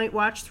 so I might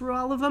watch through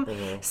all of them.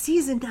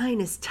 Season 9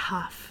 is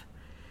tough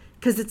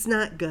because it's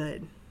not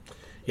good.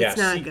 Yeah, it's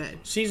not good.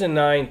 Season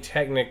 9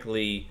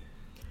 technically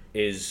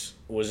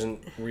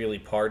wasn't really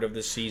part of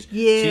the season.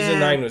 Yeah. Season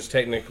 9 was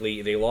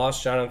technically, they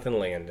lost Jonathan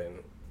Landon.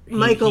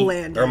 Michael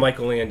Landon. Or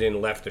Michael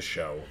Landon left the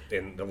show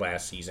in the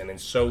last season,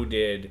 and so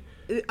did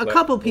a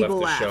couple people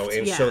left. The show.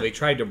 And so they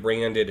tried to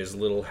brand it as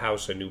Little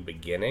House: A New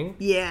Beginning.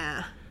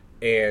 Yeah.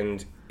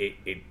 And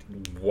it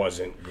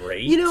wasn't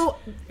great.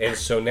 And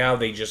so now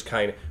they just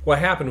kind of, what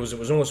happened was it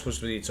was almost supposed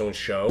to be its own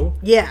show.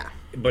 Yeah.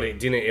 But it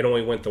didn't. It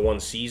only went the 1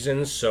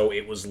 season, so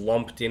it was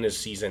lumped in as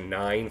season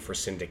 9 for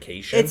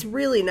syndication. It's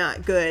really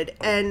not good.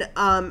 And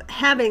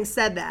having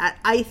said that,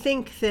 I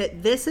think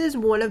that this is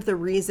one of the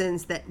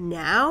reasons that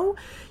now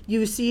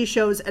you see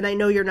shows, and I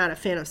know you're not a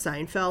fan of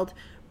Seinfeld,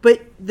 but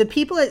the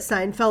people at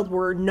Seinfeld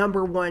were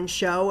 #1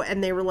 show,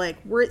 and they were like,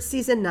 we're at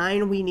season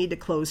 9, we need to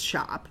close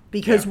shop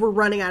because we're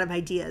running out of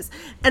ideas.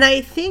 And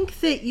I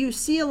think that you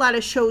see a lot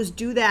of shows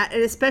do that,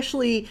 and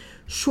especially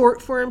short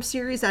form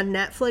series on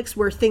Netflix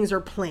where things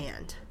are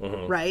planned,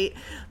 right?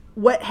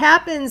 What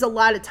happens a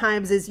lot of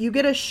times is you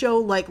get a show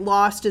like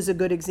Lost is a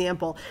good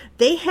example.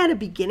 They had a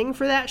beginning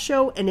for that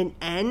show and an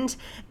end,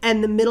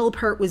 and the middle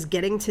part was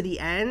getting to the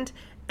end.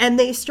 And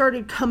they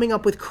started coming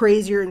up with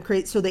crazier and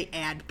crazier. So they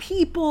add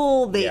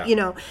people,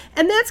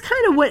 and that's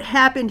kind of what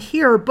happened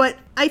here. But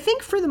I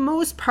think for the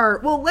most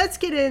part, well, let's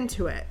get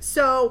into it.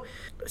 So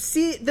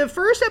the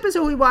first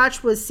episode we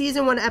watched was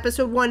season 1,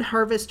 episode 1,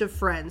 Harvest of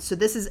Friends. So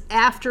this is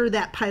after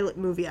that pilot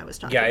movie I was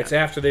talking about. Yeah, it's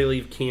after they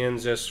leave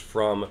Kansas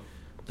from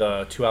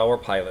the 2-hour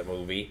pilot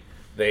movie.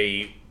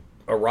 They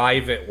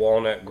arrive at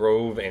Walnut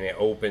Grove, and it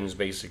opens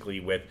basically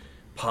with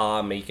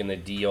Pa making a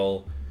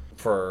deal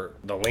for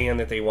the land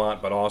that they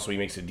want, but also he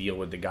makes a deal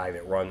with the guy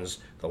that runs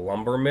the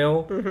lumber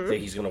mill that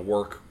he's going to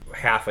work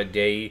half a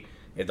day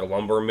at the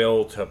lumber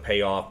mill to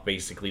pay off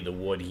basically the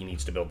wood he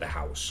needs to build the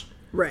house.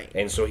 Right.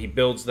 And so he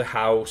builds the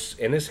house,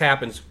 and this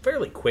happens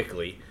fairly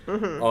quickly.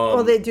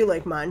 Well, they do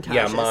like montages.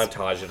 Yeah,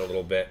 montage it a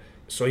little bit.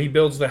 So he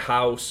builds the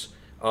house,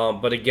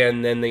 but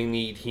again, then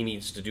he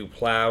needs to do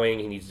plowing,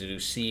 he needs to do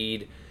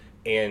seed,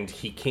 and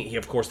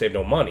of course they have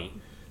no money.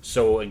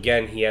 So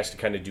again, he has to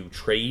kind of do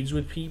trades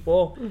with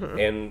people,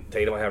 and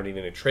they don't have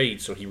anything to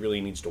trade, so he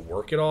really needs to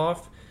work it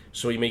off.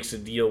 So he makes a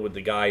deal with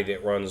the guy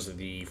that runs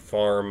the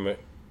farm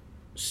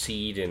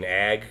seed and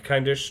ag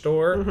kind of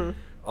store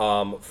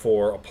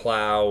for a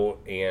plow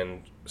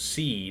and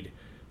seed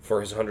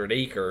for his 100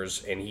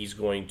 acres, and he's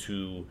going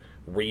to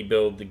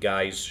rebuild the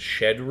guy's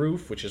shed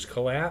roof, which is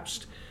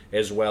collapsed,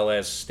 as well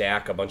as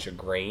stack a bunch of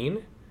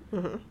grain.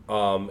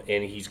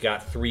 And he's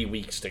got 3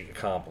 weeks to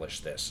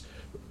accomplish this.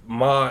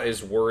 Ma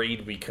is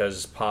worried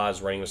because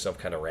Pa's running himself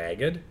kind of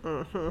ragged.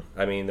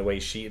 I mean, the way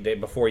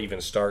before he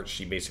even starts,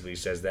 she basically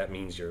says that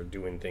means you're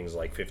doing things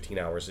like 15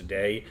 hours a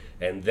day,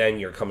 and then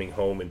you're coming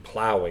home and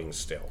plowing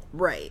still.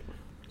 Right.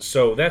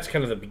 So that's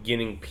kind of the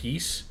beginning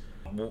piece.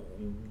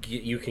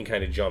 You can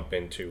kind of jump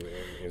into.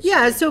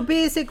 Yeah, so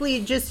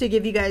basically, just to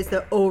give you guys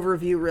the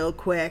overview real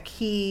quick,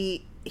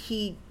 he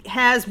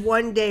has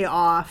one day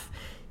off.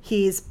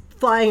 He's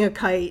flying a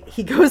kite.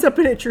 He goes up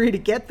in a tree to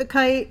get the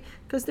kite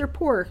because they're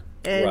poor.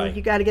 And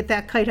you got to get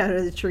that kite out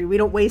of the tree. We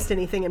don't waste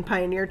anything in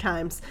pioneer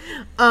times.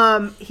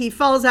 He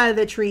falls out of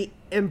the tree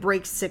and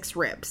breaks 6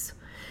 ribs.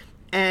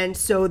 And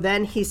so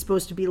then he's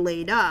supposed to be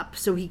laid up,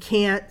 so he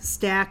can't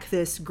stack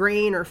this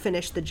grain or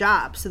finish the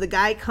job. So the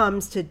guy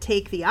comes to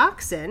take the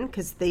oxen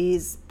because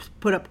he's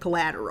put up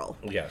collateral.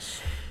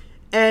 Yes.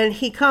 And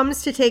he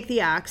comes to take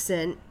the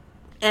oxen,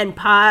 and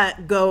Pa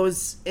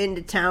goes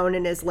into town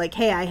and is like,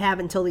 hey, I have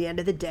until the end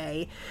of the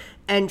day,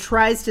 and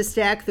tries to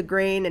stack the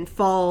grain and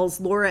falls.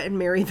 Laura and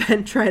Mary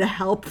then try to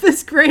help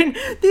this grain.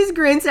 These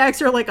grain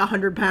sacks are like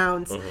 100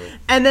 pounds.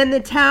 And then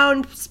the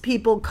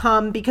townspeople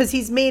come because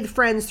he's made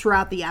friends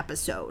throughout the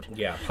episode.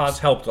 Yeah, Pa's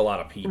helped a lot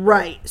of people.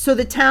 Right. So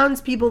the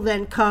townspeople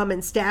then come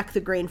and stack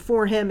the grain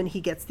for him, and he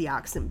gets the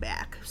oxen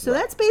back. So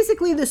that's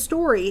basically the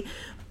story.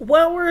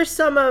 What were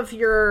some of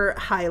your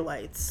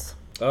highlights?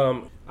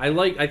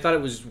 I thought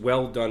it was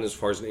well done as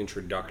far as an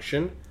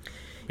introduction,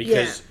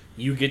 because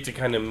you get to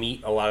kind of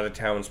meet a lot of the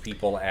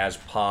townspeople as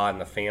Pa and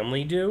the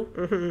family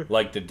do.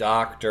 Like the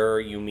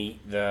doctor, you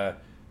meet the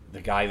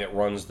guy that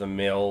runs the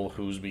mill,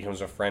 who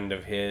becomes a friend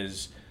of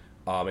his,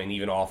 and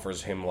even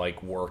offers him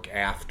like work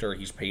after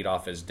he's paid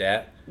off his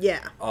debt.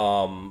 Yeah.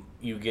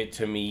 You get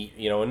to meet,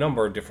 a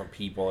number of different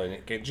people,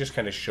 and it just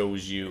kind of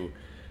shows you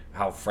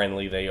how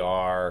friendly they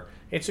are.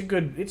 It's a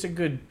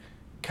good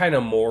kind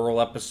of moral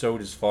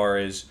episode as far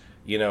as,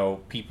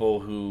 people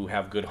who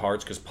have good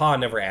hearts, because Pa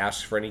never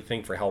asks for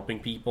anything for helping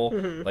people.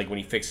 Like when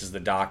he fixes the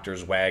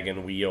doctor's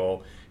wagon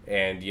wheel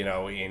and,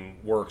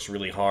 and works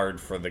really hard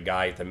for the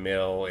guy at the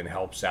mill and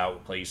helps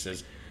out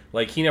places.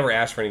 Like, he never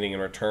asks for anything in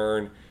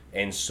return.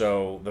 And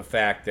so the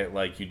fact that,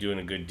 like, you're doing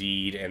a good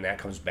deed and that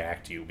comes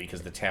back to you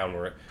because the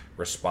town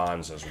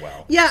responds as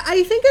well. Yeah,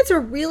 I think it's a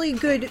really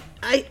good...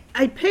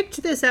 I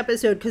picked this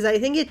episode because I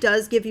think it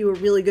does give you a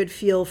really good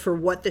feel for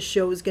what the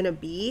show is going to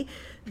be.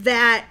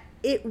 That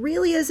it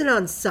really is an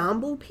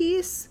ensemble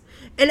piece.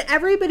 And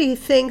everybody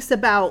thinks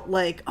about,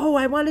 like, oh,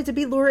 I wanted to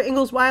be Laura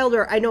Ingalls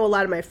Wilder. I know a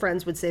lot of my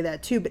friends would say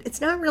that too, but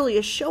it's not really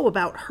a show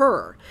about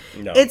her.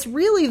 No. It's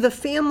really the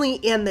family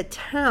and the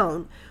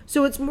town.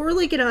 So it's more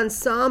like an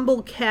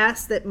ensemble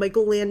cast that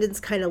Michael Landon's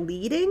kind of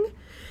leading.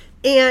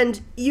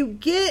 And you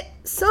get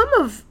some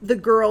of the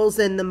girls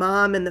and the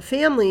mom and the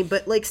family,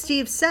 but like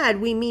Steve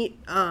said, we meet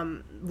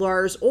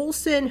Lars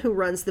Olson, who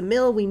runs the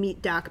mill. We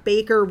meet Doc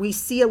Baker. We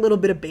see a little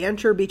bit of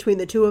banter between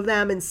the two of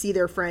them and see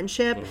their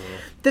friendship.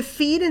 The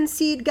feed and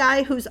seed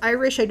guy, who's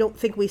Irish, I don't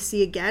think we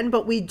see again,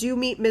 but we do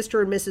meet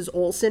Mr. and Mrs.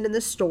 Olson in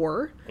the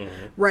store,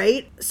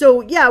 right?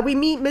 So, yeah, we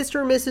meet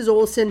Mr. and Mrs.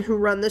 Olson, who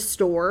run the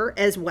store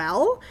as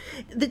well.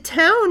 The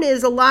town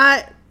is a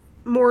lot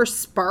more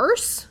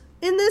sparse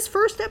in this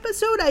first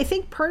episode. I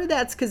think part of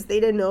that's because they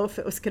didn't know if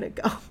it was going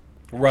to go.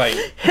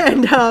 Right.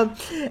 And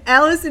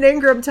Allison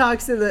Ingram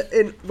talks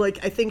in I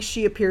think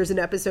she appears in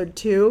episode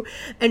 2,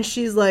 and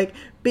she's like,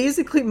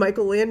 basically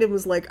Michael Landon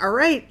was like, all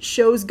right,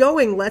 show's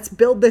going, let's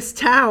build this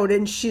town.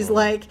 And she's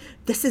like,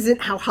 this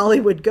isn't how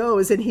Hollywood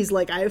goes. And he's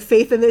like, I have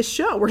faith in this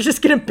show. We're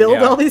just going to build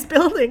all these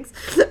buildings.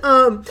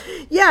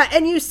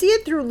 And you see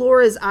it through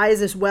Laura's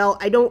eyes as well.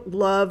 I don't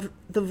love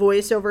the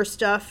voiceover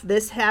stuff.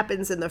 This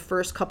happens in the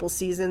first couple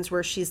seasons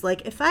where she's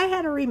like, if I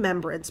had a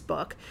remembrance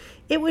book,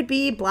 it would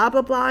be blah,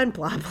 blah, blah, and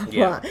blah, blah,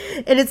 blah.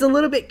 And it's a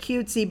little bit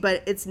cutesy,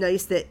 but it's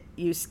nice that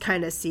you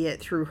kind of see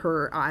it through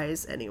her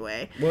eyes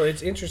anyway. Well,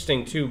 it's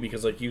interesting, too,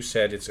 because like you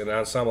said, it's an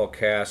ensemble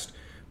cast,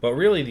 but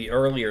really the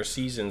earlier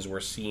seasons we're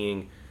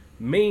seeing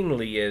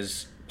mainly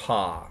as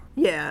Pa.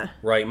 Yeah.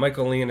 Right?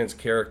 Michael Landon's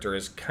character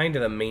is kind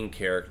of the main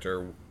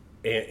character,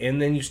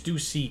 and then you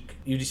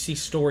see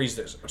stories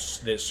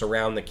that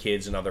surround the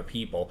kids and other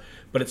people,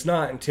 but it's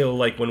not until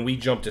like when we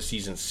jump to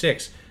season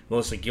 6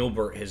 Melissa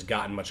Gilbert has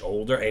gotten much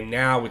older, and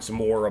now it's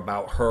more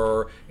about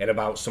her and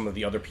about some of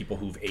the other people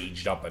who've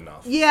aged up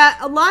enough. Yeah,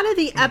 a lot of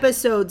the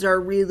episodes are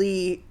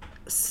really...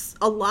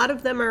 A lot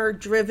of them are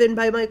driven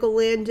by Michael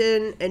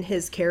Landon and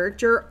his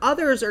character.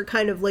 Others are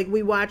kind of like,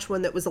 we watched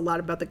one that was a lot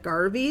about the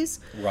Garveys.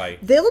 Right.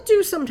 They'll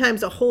do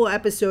sometimes a whole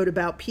episode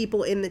about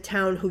people in the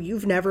town who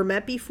you've never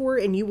met before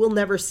and you will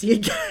never see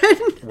again.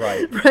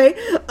 Right. Right.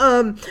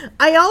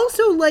 I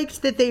also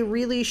liked that they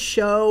really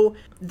show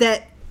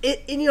that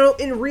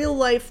in real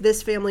life,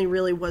 this family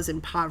really was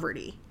in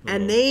poverty. Mm.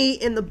 And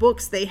in the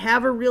books, they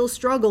have a real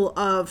struggle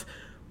of,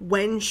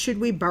 when should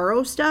we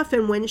borrow stuff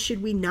and when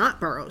should we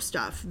not borrow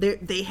stuff?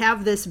 They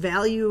have this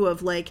value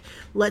of like,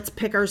 let's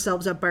pick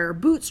ourselves up by our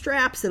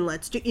bootstraps and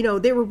let's do,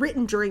 they were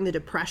written during the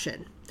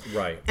Depression.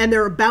 Right. And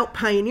they're about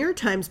pioneer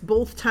times,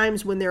 both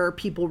times when there are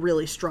people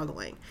really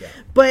struggling. Yeah.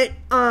 But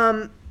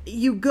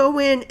you go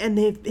in and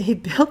they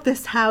built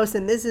this house,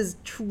 and this is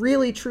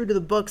really true to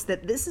the books,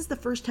 that this is the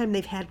first time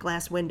they've had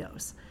glass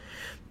windows.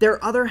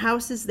 Their other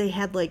houses, they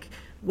had like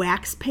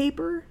wax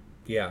paper.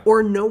 Yeah.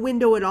 Or no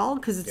window at all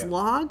because it's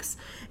logs.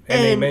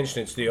 And they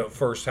mentioned it's the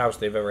first house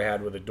they've ever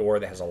had with a door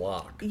that has a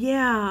lock.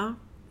 Yeah.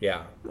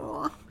 Yeah.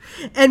 Aww.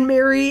 And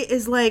Mary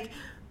is like,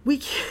 we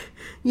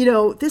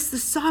can't, this is the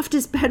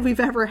softest bed we've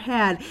ever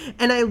had.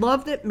 And I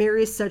love that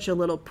Mary's such a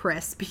little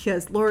priss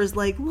because Laura's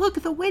like, look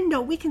at the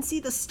window. We can see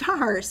the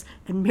stars.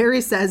 And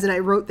Mary says, and I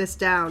wrote this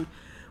down,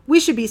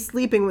 we should be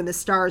sleeping when the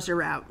stars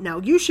are out. Now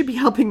you should be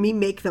helping me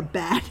make the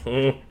bed.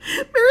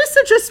 Mary's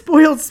such a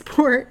spoiled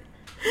sport.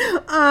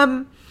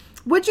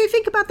 What do you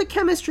think about the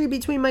chemistry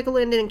between Michael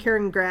Landon and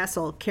Karen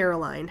Grassel,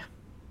 Caroline?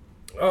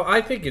 Oh, I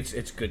think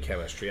it's good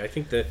chemistry. I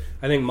think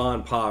Ma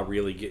and Pa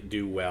really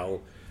do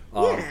well.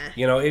 Yeah.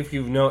 If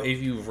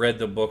you've read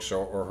the books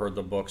or heard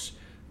the books,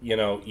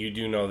 you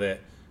do know that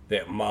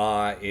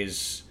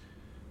Ma's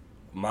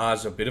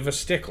a bit of a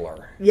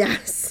stickler.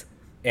 Yes.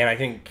 And I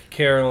think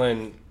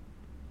Carolyn,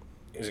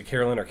 is it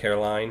Carolyn or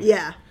Caroline?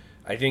 Yeah.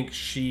 I think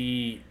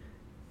she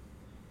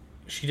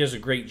does a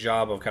great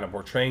job of kind of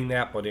portraying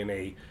that, but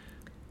in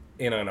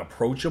an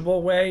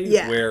approachable way,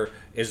 where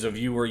as a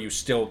viewer you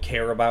still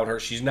care about her.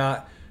 She's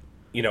not,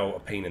 a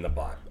pain in the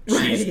butt.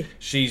 Right.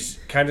 She's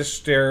kind of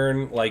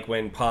stern, like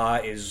when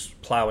Pa is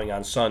plowing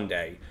on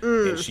Sunday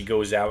and she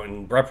goes out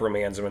and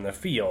reprimands him in the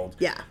field.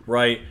 Yeah.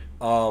 Right.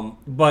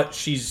 But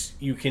she's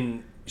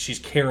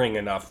caring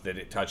enough that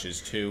it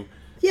touches too.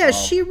 Yeah,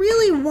 she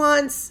really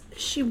wants,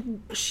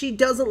 she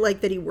doesn't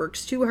like that he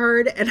works too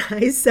hard. And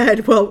I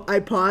said,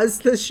 I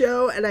paused the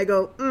show and I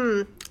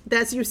go,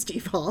 that's you,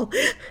 Steve Hall.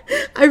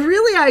 I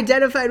really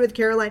identified with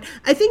Caroline.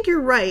 I think you're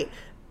right.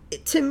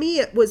 To me,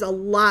 it was a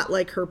lot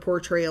like her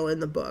portrayal in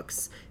the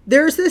books.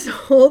 There's this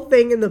whole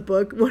thing in the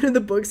book. One of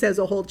the books has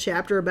a whole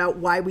chapter about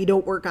why we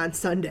don't work on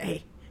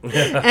Sunday.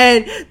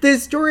 And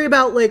this story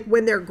about like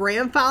when their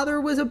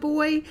grandfather was a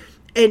boy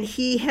and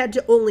he had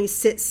to only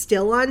sit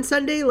still on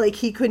Sunday, like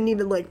he couldn't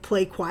even like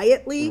play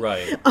quietly.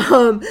 Right.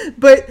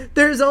 But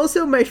there's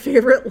also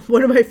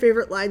one of my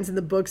favorite lines in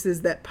the books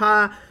is that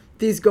Pa,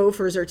 these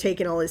gophers are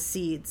taking all his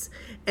seeds.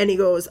 And he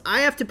goes,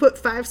 I have to put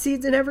 5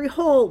 seeds in every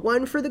hole.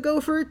 1 for the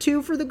gopher,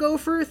 2 for the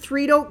gopher,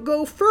 3 don't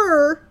go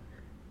fur.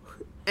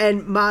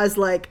 And Ma's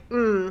like,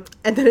 And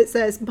then it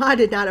says, Ma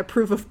did not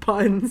approve of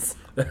puns.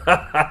 I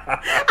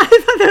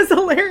thought that was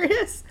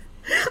hilarious.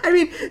 I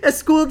mean, a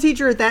school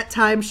teacher at that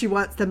time, she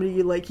wants them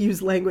to like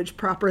use language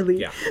properly.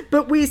 Yeah.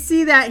 But we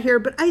see that here.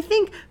 But I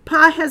think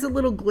Pa has a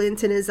little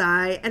glint in his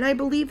eye, and I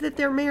believe that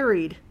they're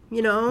married,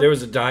 There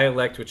was a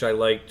dialogue which I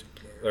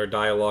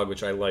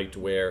liked,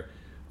 where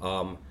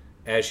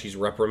as she's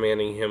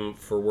reprimanding him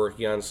for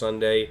working on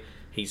Sunday,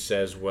 he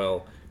says,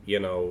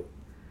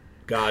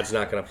 God's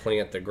not going to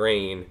plant the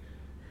grain,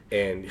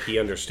 and he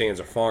understands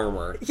a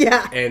farmer.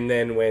 Yeah. And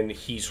then when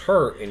he's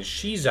hurt and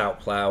she's out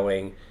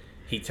plowing,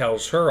 he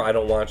tells her, I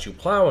don't want you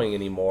plowing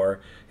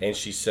anymore. And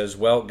she says,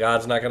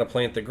 God's not going to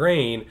plant the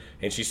grain.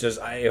 And she says,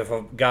 if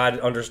God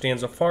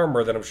understands a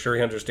farmer, then I'm sure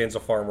he understands a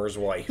farmer's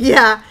wife.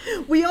 Yeah.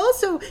 We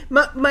also,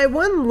 my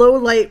one low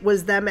light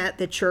was them at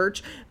the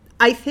church.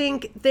 I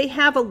think they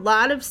have a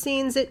lot of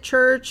scenes at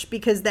church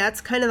because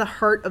that's kind of the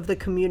heart of the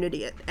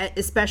community,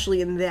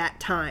 especially in that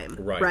time,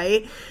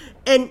 right?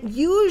 And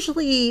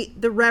usually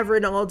the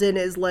Reverend Alden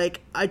is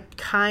like a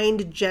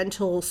kind,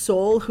 gentle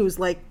soul who's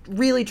like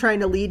really trying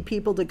to lead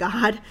people to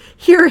God.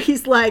 Here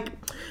he's like,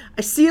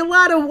 I see a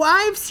lot of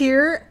wives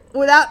here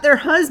without their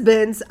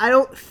husbands. I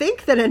don't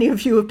think that any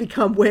of you have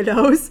become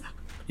widows.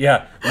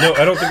 Yeah, no,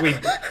 I don't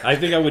think I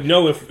think I would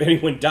know if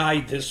anyone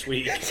died this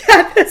week.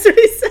 Yeah, that's what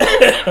he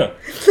said.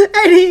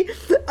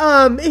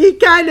 And he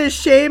kind of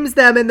shames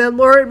them, and then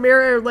Laura and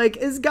Mary are like,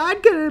 is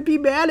God going to be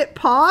mad at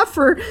Pa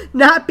for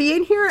not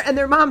being here? And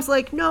their mom's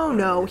like,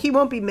 no, he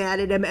won't be mad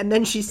at him. And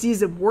then she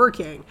sees him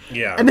working.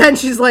 Yeah. And then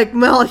she's like,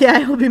 well, yeah,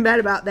 he'll be mad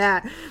about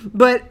that.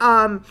 But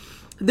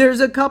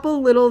there's a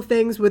couple little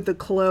things with the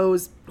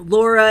clothes.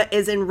 Laura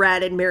is in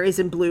red and Mary's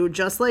in blue,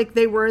 just like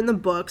they were in the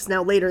books.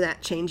 Now, later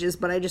that changes,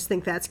 but I just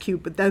think that's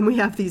cute. But then we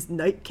have these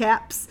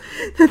nightcaps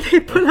that they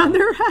put on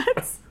their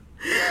heads.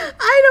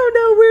 I don't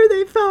know where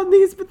they found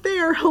these, but they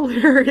are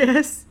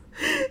hilarious.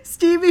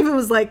 Steve even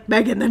was like,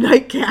 Megan, the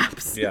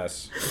nightcaps.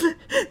 Yes.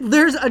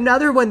 There's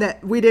another one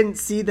that we didn't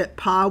see that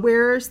Pa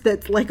wears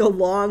that's like a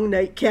long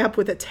nightcap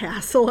with a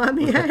tassel on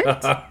the end.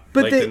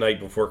 But the night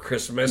before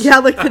Christmas. Yeah,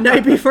 like the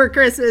night before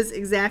Christmas,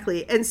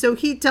 exactly. And so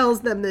he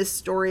tells them this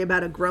story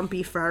about a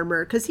grumpy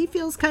farmer because he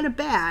feels kind of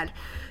bad.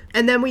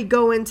 And then we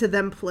go into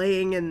them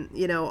playing and,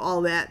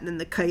 all that, and then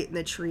the kite and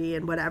the tree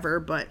and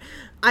whatever. But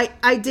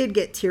I did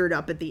get teared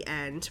up at the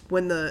end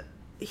when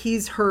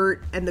he's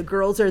hurt and the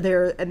girls are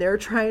there and they're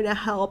trying to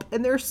help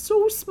and they're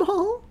so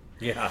small.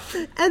 Yeah.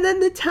 And then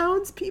the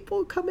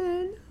townspeople come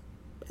in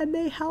and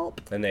they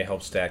help. And they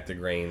help stack the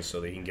grain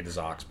so that he can get his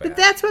ox back. But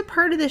that's what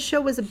part of this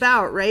show was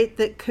about, right?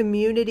 That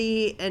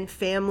community and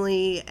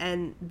family,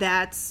 and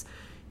that's,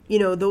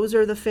 those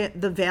are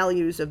the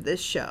values of this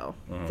show.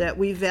 Mm-hmm. That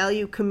we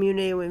value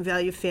community, we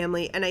value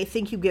family, and I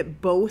think you get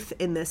both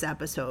in this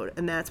episode,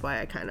 and that's why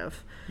I kind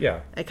of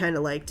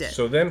liked it.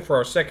 So then for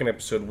our second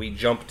episode, we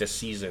jump to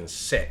season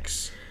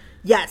 6.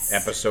 Yes.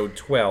 Episode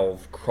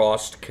 12,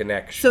 Crossed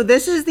Connection. So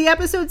this is the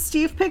episode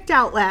Steve picked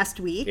out last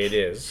week. It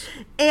is.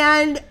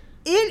 And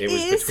it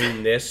was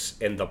between this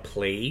and The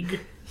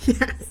Plague.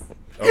 Yes.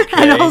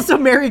 Okay. And also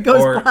Mary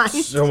Goes Blind.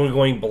 Someone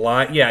going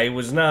blind. Yeah, it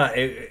was not.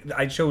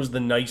 I chose the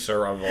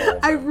nicer of all of them.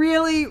 I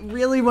really,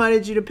 really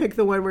wanted you to pick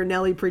the one where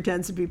Nellie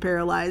pretends to be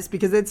paralyzed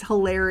because it's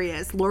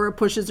hilarious. Laura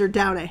pushes her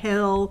down a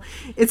hill.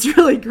 It's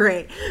really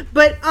great.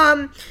 But,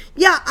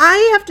 yeah,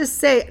 I have to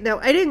say, now,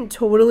 I didn't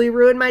totally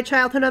ruin my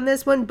childhood on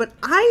this one, but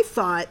I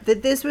thought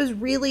that this was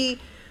really...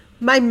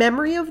 My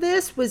memory of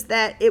this was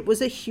that it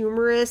was a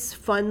humorous,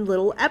 fun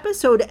little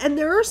episode, and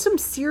there are some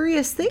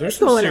serious things going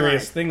on. There's some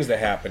serious things that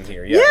happen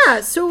here, yes.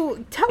 Yeah,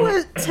 so tell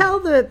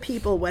the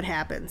people what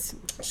happens.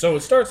 So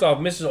it starts off,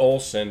 Mrs.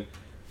 Olson,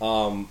 the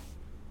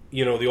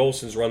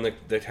Olsons run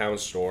the town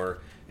store,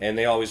 and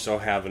they always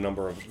have a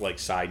number of,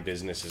 side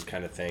businesses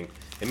kind of thing.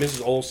 And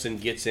Mrs. Olson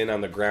gets in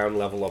on the ground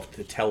level of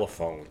the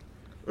telephone.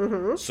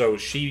 Mm-hmm. So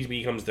she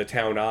becomes the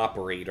town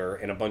operator,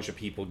 and a bunch of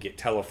people get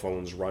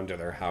telephones run to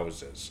their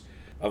houses.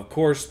 Of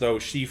course, though,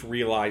 she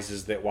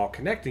realizes that while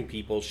connecting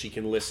people, she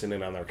can listen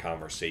in on their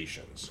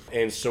conversations.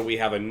 And so we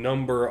have a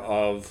number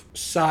of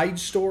side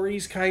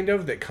stories, kind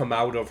of, that come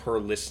out of her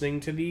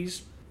listening to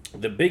these.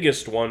 The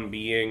biggest one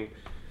being,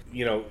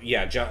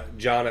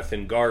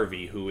 Jonathan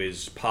Garvey, who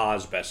is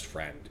Pa's best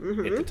friend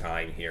at the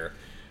time here.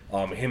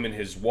 Him and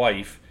his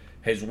wife.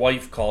 His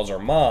wife calls her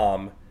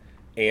mom,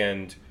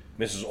 and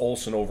Mrs.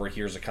 Olson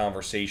overhears a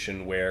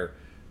conversation where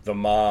the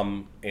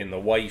mom and the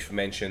wife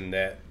mention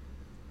that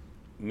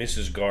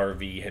Mrs.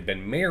 Garvey had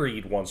been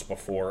married once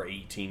before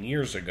 18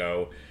 years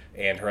ago,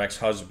 and her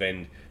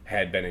ex-husband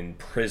had been in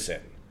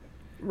prison.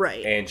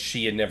 Right. And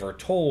she had never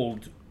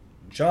told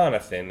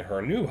Jonathan,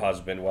 her new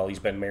husband, he's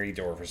been married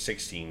to her for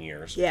 16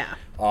 years. Yeah.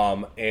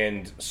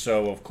 And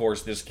so, of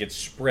course, this gets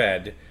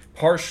spread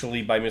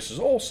partially by Mrs.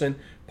 Olson,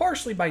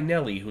 partially by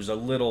Nellie, who's a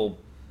little...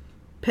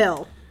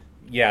 pill.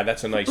 Yeah,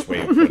 that's a nice way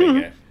of putting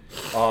it.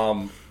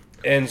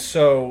 And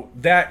so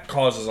that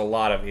causes a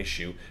lot of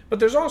issue. But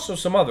there's also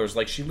some others,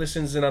 like she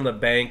listens in on the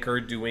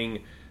banker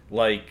doing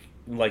like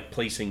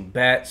placing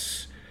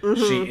bets.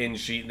 Mm-hmm.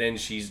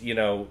 She's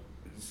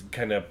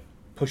kind of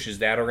pushes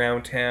that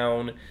around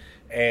town,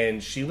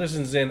 and she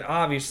listens in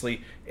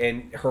obviously.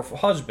 And her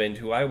husband,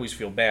 who I always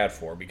feel bad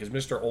for, because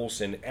Mr.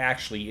 Olson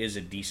actually is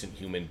a decent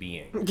human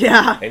being.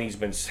 Yeah. And he's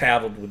been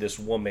saddled with this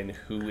woman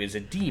who is a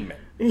demon.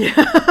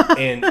 Yeah.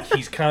 And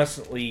he's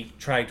constantly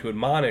trying to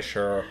admonish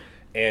her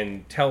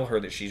and tell her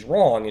that she's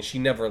wrong, and she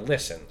never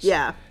listens.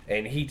 Yeah.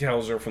 And he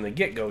tells her from the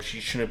get-go she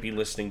shouldn't be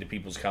listening to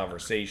people's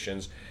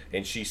conversations,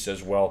 and she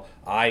says, well,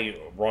 I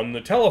run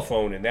the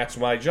telephone, and that's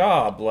my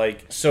job.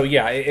 So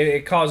yeah,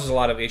 it causes a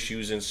lot of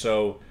issues, and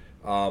so...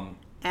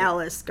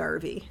 Alice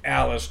Garvey,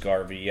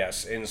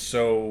 yes. And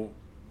so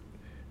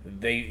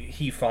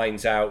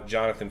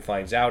Jonathan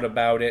finds out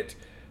about it,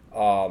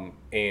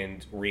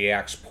 and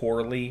reacts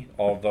poorly,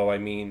 although,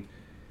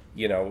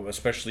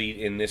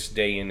 especially in this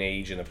day and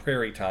age in the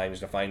Prairie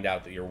times, to find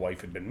out that your wife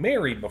had been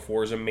married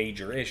before is a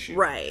major issue.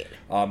 Right.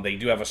 They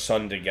do have a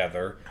son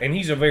together, and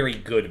he's a very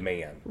good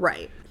man.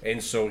 Right.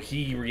 And so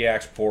he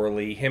reacts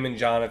poorly. Him and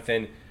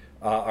Jonathan,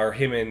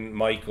 him and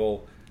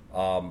Michael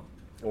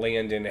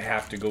Landon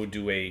have to go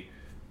do a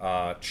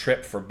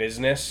trip for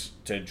business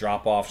to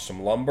drop off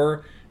some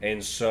lumber,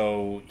 and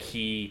so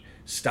he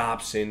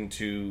stops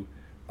into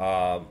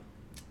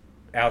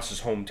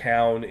Alice's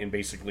hometown and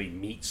basically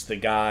meets the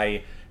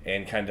guy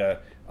and kind of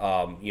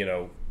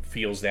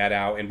feels that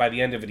out, and by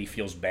the end of it he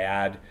feels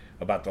bad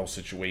about the whole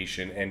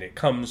situation, and it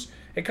comes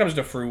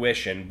to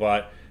fruition,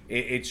 but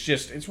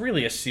it's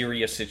really a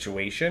serious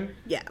situation.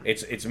 Yeah.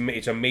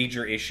 It's a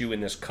major issue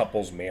in this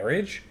couple's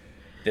marriage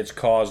that's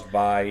caused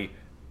by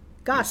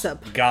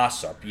Gossip,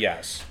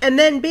 yes. And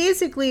then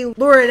basically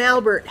Laura and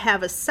Albert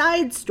have a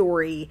side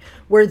story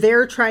where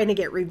they're trying to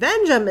get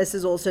revenge on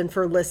Mrs. Olson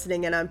for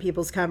listening in on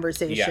people's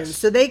conversations. Yes.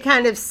 So they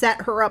kind of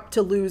set her up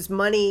to lose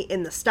money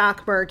in the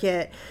stock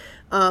market.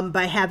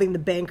 by having the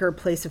banker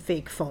place a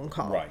fake phone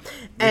call. Right.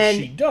 Which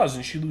she does,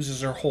 and she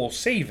loses her whole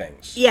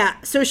savings. Yeah,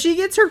 so she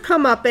gets her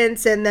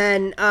comeuppance, and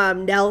then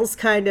Nels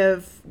kind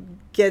of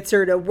gets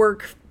her to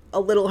work a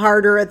little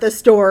harder at the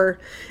store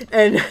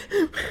and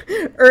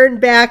earn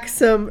back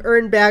some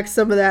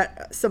of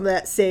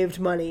that saved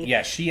money.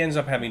 Yeah, she ends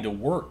up having to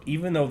work,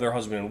 even though they're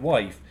husband and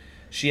wife.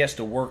 She has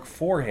to work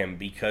for him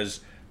because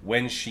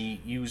when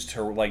she used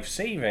her life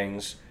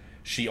savings,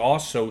 she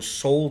also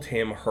sold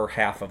him her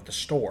half of the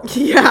store.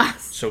 Yeah.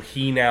 So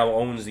he now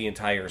owns the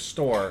entire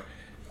store,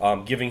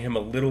 giving him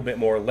a little bit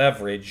more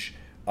leverage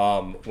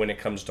when it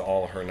comes to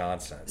all her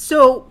nonsense.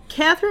 So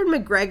Catherine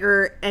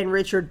McGregor and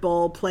Richard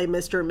Bull play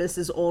Mr. and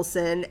Mrs.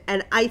 Olsen,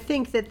 and I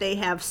think that they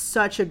have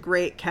such a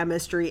great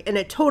chemistry in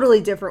a totally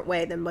different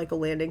way than Michael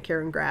Land and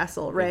Karen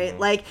Grassel, right?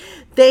 Mm-hmm. Like,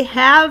 they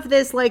have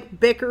this,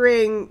 like,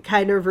 bickering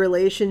kind of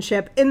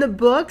relationship. In the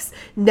books,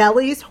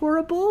 Nellie's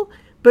horrible,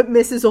 but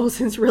Mrs.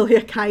 Olsen's really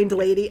a kind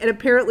lady, and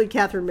apparently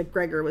Catherine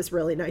McGregor was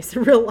really nice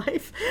in real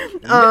life.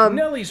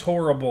 Nellie's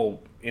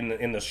horrible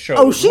in the show.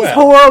 Oh, she's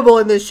horrible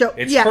in the show.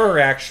 It's her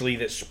actually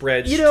that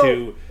spreads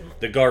to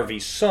the Garvey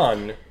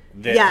son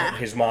that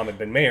his mom had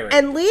been married.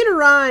 And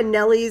later on,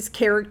 Nellie's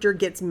character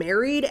gets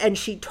married, and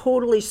she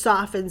totally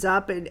softens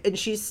up, and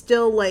she's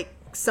still like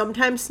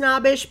sometimes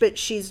snobbish, but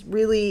she's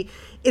really.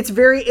 It's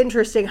very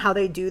interesting how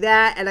they do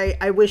that, and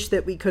I wish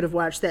that we could have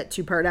watched that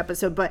 2-part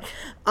episode. But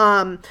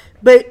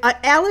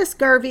Alice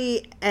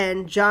Garvey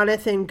and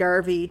Jonathan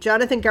Garvey.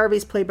 Jonathan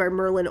Garvey's played by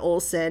Merlin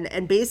Olsen,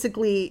 and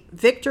basically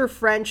Victor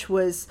French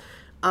was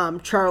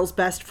Charles'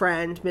 best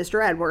friend,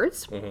 Mr.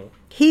 Edwards. Mm-hmm.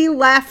 He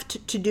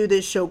left to do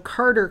this show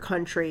Carter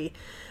Country,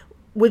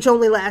 which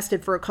only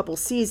lasted for a couple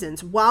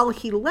seasons. While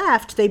he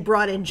left, they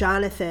brought in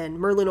Jonathan.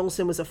 Merlin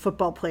Olsen was a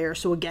football player,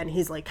 so again,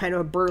 he's like kind of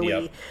a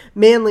burly,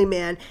 manly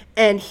man.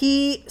 And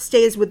he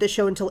stays with the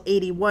show until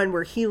 81,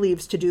 where he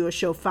leaves to do a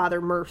show, Father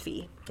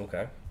Murphy.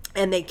 Okay.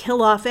 And they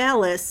kill off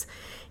Alice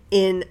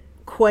in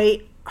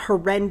quite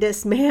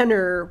horrendous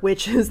manner,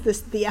 which is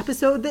the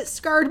episode that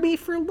scarred me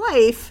for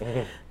life.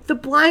 The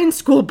blind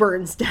school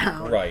burns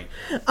down. Right.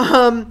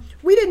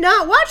 We did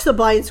not watch the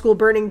blind school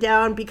burning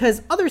down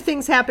because other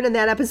things happen in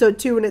that episode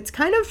too, and it's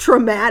kind of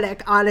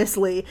traumatic,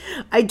 honestly.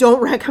 I don't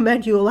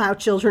recommend you allow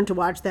children to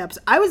watch that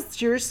episode. I was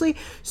seriously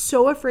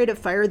so afraid of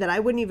fire that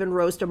I wouldn't even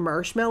roast a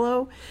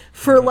marshmallow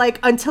for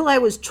until I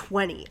was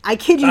 20. I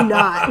kid you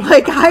not.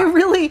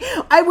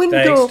 I wouldn't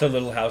go. Thanks to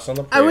Little House on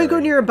the Prairie. I wouldn't go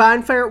near a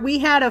bonfire. We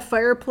had a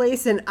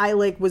fireplace, and I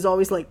was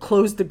always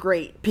close the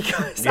grate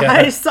because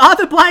I saw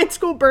the blind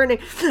school burning.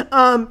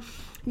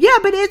 Yeah,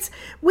 but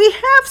we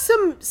have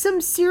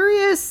some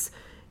serious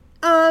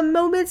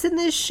moments in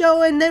this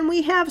show, and then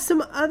we have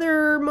some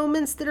other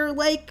moments that are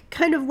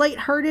kind of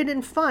lighthearted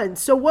and fun.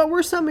 So what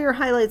were some of your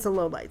highlights and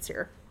lowlights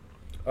here?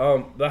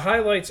 The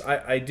highlights,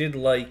 I did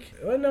like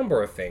a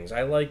number of things.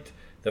 I liked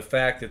the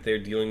fact that they're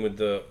dealing with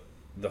the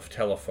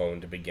telephone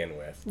to begin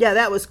with. Yeah,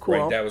 that was cool.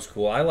 Right, that was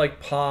cool. I like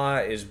Pa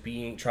is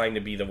trying to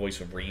be the voice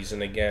of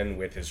reason again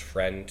with his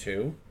friend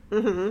too.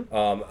 Mm-hmm.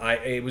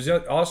 It was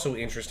also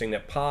interesting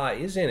that Pa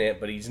is in it,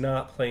 but he's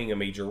not playing a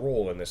major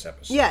role in this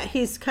episode. Yeah,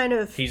 he's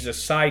a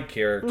side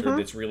character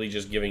that's really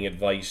just giving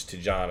advice to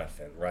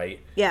Jonathan, right?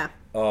 Yeah.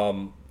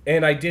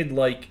 And I did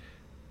like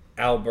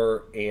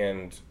Albert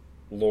and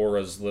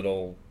Laura's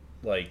little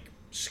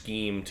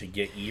scheme to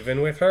get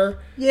even with her.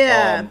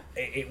 Yeah.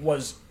 It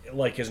was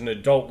as an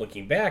adult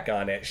looking back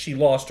on it, she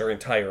lost her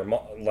entire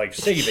life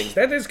savings.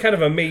 That is kind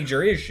of a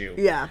major issue.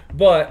 Yeah.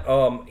 But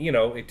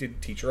it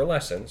did teach her a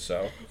lesson.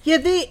 So yeah,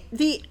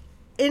 the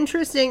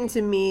interesting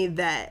to me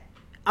that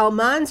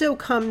Almanzo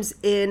comes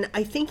in.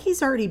 I think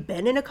he's already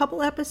been in a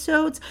couple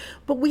episodes,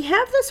 but we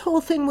have this whole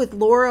thing with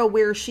Laura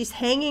where she's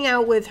hanging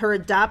out with her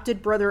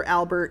adopted brother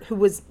Albert, who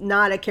was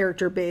not a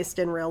character based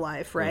in real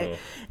life, right?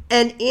 Mm-hmm.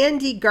 And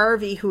Andy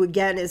Garvey, who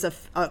again is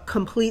a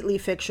completely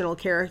fictional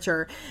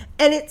character,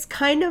 and it's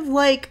kind of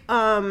like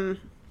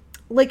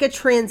a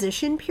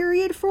transition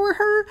period for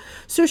her.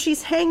 So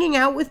she's hanging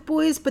out with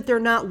boys, but they're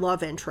not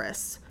love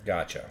interests.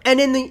 Gotcha.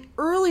 And in the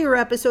earlier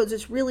episodes,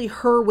 it's really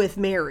her with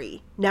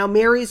Mary. Now,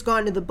 Mary's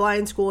gone to the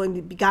blind school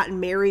and gotten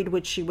married,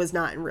 which she was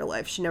not in real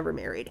life. She never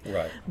married.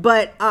 Right.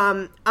 But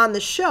on the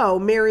show,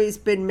 Mary's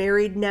been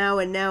married now,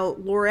 and now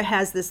Laura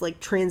has this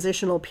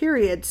transitional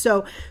period.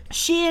 So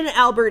she and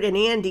Albert and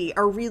Andy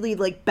are really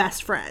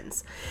best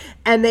friends.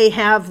 And they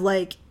have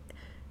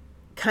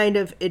kind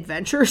of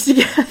adventures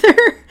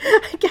together,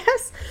 I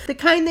guess. The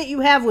kind that you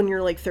have when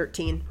you're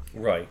 13.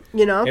 Right.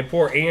 You know? And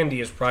poor Andy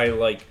is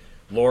probably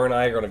Laura and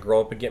I are going to grow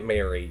up and get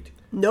married.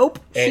 Nope.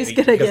 Because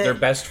they're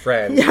best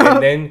friends. Yep.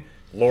 And then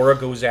Laura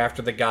goes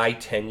after the guy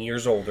 10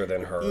 years older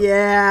than her.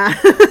 Yeah.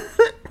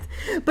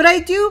 But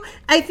I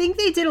think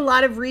they did a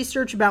lot of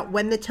research about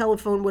when the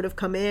telephone would have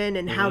come in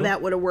and how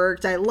that would have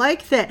worked. I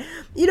like that,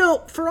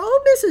 for all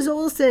Mrs.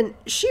 Olsen,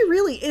 she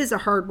really is a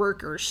hard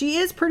worker. She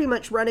is pretty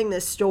much running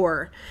this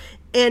store.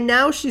 And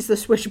now she's the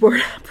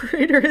switchboard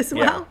operator as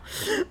well.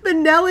 Yeah. But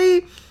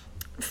Nellie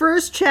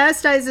first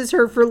chastises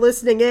her for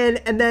listening in,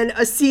 and then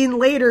a scene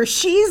later,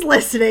 she's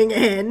listening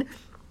in.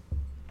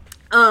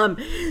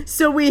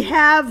 So we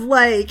have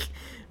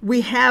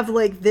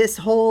this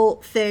whole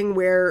thing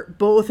where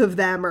both of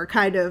them are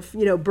kind of,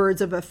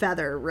 birds of a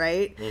feather,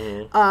 right?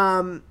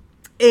 Mm-hmm.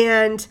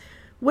 And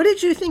what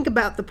did you think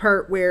about the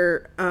part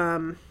where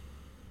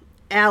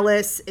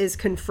Alice is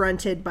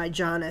confronted by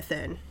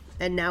Jonathan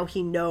and now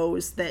he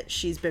knows that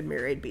she's been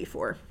married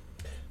before?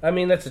 I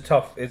mean, that's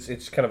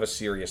it's kind of a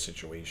serious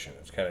situation.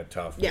 It's kind of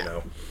tough,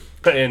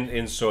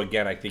 And so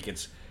again, I think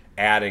it's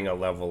adding a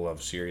level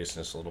of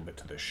seriousness a little bit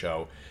to the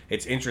show.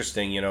 It's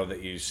interesting,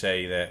 that you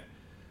say that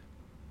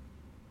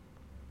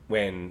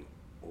when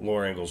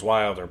Laura Ingalls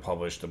Wilder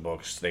published the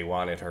books, they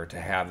wanted her to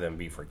have them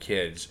be for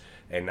kids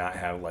and not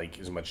have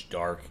as much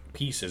dark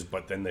pieces,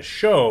 but then the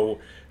show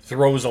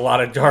throws a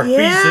lot of dark pieces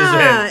in.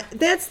 Yeah,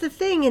 that's the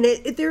thing, and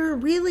they're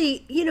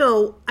really,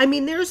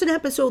 there's an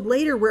episode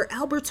later where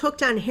Albert's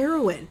hooked on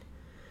heroin.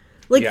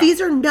 These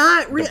are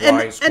not real,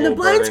 and the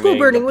blind school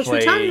burning, which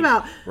we're talking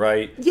about,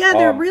 right? Yeah,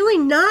 they're really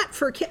not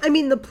for kids.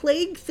 The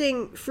plague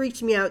thing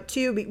freaked me out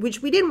too,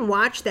 which we didn't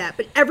watch that,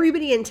 but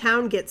everybody in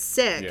town gets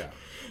sick,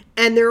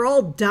 and they're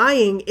all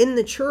dying in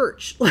the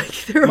church,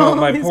 they're all.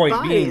 My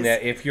point being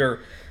that if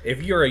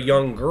you're a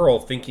young girl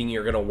thinking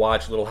you're going to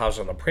watch Little House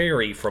on the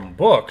Prairie from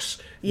books,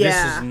 this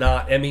is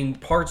not.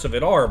 Parts of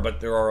it are, but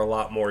there are a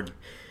lot more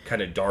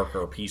kind of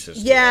darker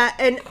pieces. Yeah,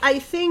 and I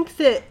think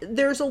that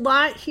there's a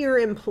lot here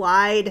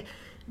implied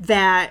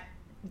that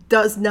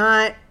does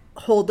not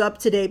hold up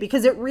today,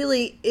 because it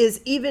really is,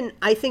 even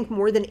I think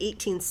more than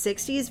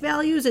 1860s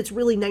values, it's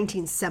really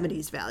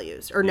 1970s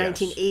values or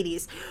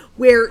 1980s,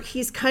 where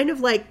he's kind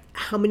of like,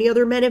 how many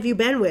other men have you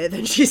been with?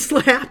 And she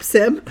slaps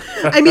him.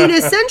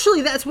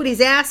 Essentially that's what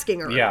he's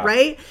asking her,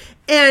 right?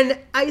 And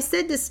I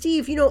said to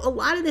Steve, a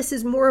lot of this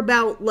is more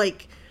about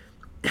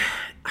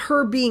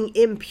her being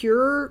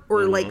impure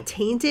or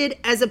tainted,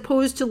 as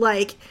opposed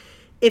to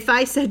if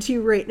I said to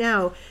you right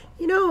now,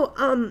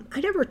 I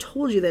never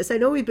told you this. I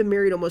know we've been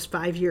married almost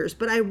 5 years,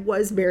 but I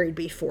was married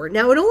before.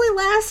 Now, it only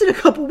lasted a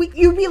couple weeks.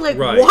 You'd be like,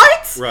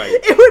 what? Right.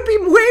 It would be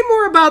way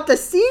more about the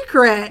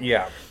secret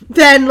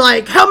than,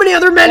 how many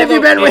other men have you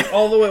been with?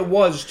 Although it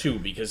was, too,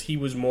 because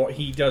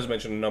he does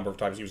mention a number of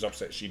times he was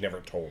upset she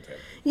never told him.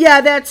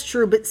 Yeah, that's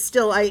true, but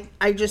still,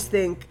 I just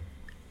think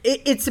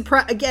it's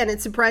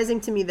surprising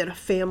to me that a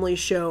family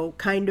show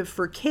kind of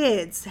for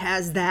kids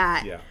has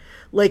that. Yeah.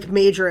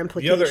 Major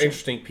implications. The other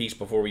interesting piece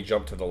before we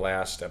jump to the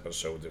last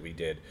episode that we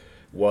did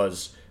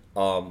was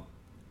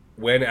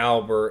when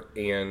Albert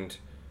and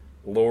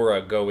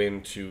Laura go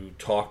in to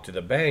talk to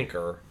the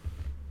banker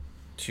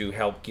to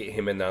help get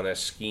him in on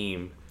this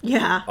scheme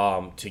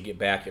to get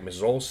back at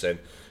Mrs. Olsen.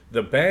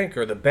 The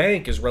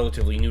bank is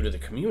relatively new to the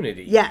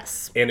community.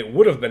 Yes. And it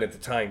would have been at the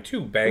time,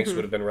 too. Banks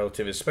would have been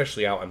relative,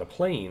 especially out on the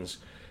plains.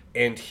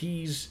 And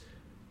he's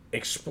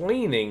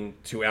explaining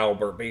to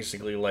Albert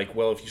basically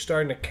if you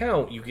start an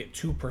account, you get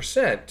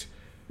 2%.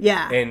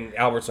 Yeah. And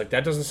Albert's like,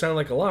 that doesn't sound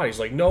like a lot. He's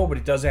like, no, but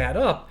it does add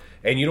up.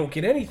 And you don't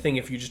get anything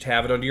if you just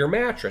have it under your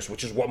mattress,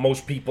 which is what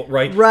most people,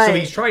 right? So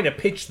he's trying to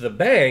pitch the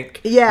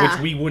bank, which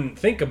we wouldn't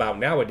think about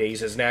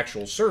nowadays as an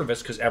actual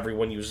service because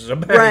everyone uses a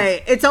bank.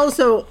 Right. It's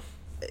also...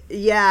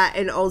 Yeah,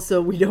 and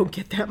also we don't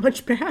get that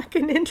much back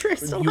in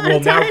interest a lot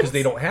of times. Now because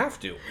they don't have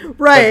to.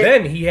 Right.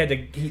 But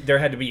then there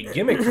had to be a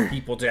gimmick for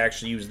people to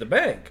actually use the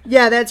bank.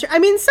 Yeah, that's...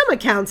 some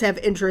accounts have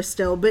interest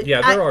still, but...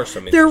 Yeah, there are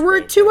some interest. There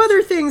were two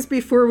other things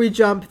before we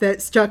jump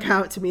that stuck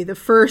out to me. The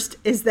first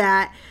is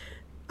that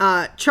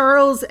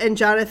Charles and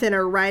Jonathan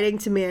are riding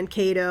to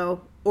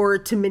Mankato or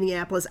to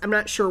Minneapolis. I'm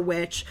not sure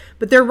which,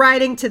 but they're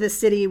riding to the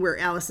city where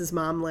Alice's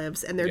mom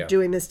lives, and they're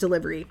doing this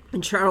delivery.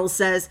 And Charles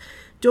says,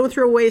 don't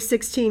throw away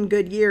 16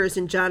 good years.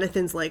 And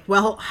Jonathan's like,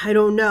 well, I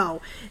don't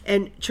know.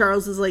 And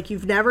Charles is like,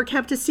 you've never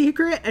kept a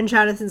secret? And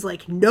Jonathan's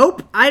like,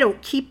 nope, I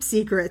don't keep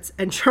secrets.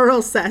 And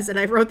Charles says, and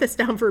I wrote this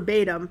down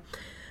verbatim,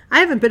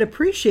 I haven't been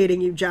appreciating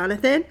you,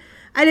 Jonathan.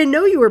 I didn't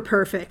know you were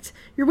perfect.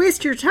 You're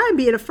wasting your time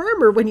being a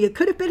farmer when you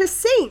could have been a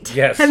saint.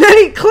 Yes. And then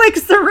he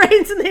clicks the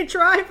reins and they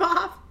drive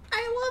off.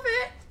 I love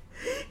it.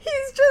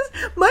 He's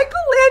just... Michael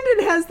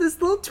Landon has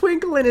this little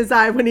twinkle in his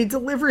eye when he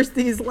delivers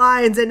these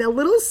lines and a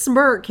little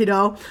smirk,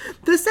 The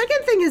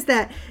second thing is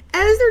that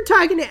as they're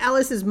talking to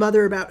Alice's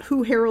mother about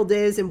who Harold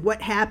is and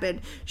what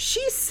happened,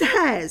 she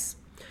says,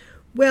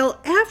 well,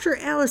 after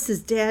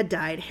Alice's dad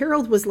died,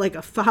 Harold was like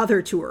a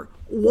father to her.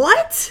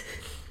 What?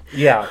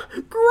 Yeah.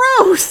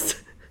 Gross.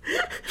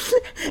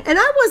 And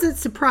I wasn't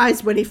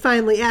surprised when he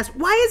finally asked,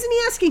 why isn't he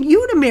asking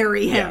you to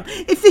marry him?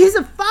 Yeah. If he's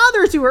a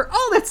father to her,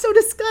 that's so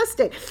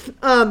disgusting.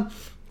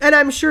 And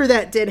I'm sure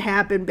that did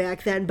happen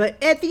back then.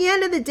 But at the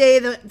end of the day,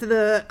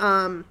 the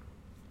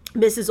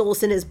Mrs.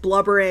 Olsen is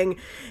blubbering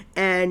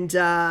and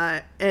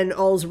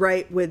all's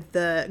right with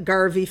the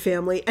Garvey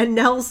family. And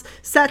Nels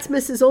sets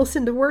Mrs.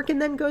 Olsen to work and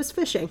then goes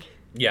fishing.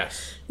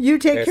 Yes. You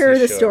take care of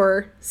the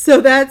store. So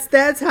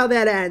that's how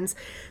that ends.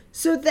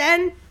 So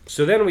then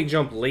we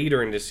jump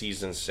later into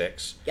season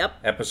 6. Yep.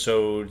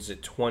 Episodes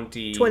at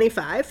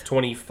 25.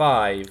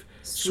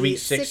 Sweet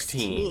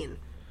 16.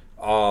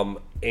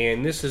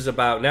 And this is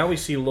about, now we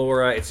see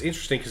Laura. It's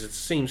interesting because it's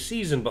the same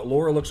season, but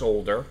Laura looks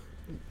older.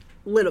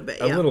 A little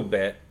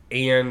bit.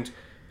 And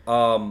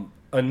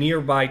a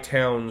nearby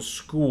town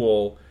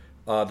school,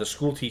 the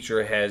school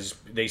teacher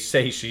they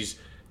say she's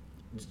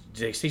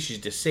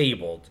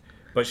disabled,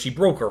 but she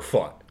broke her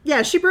foot.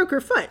 Yeah, she broke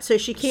her foot, so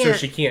she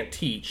can't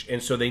teach,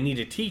 and so they need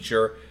a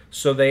teacher.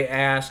 So they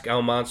ask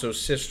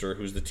Almanzo's sister,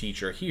 who's the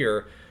teacher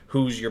here,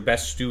 who's your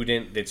best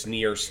student that's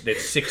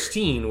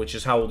 16, which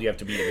is how old you have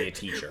to be a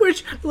teacher.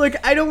 Which, look,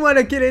 I don't want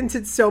to get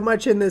into so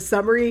much in this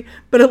summary,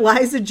 but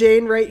Eliza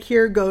Jane right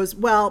here goes,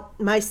 well,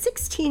 my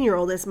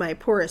 16-year-old is my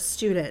poorest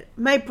student.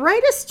 My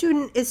brightest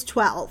student is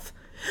 12.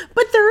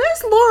 But there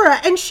is Laura,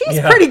 and she's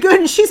pretty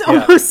good, and she's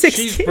almost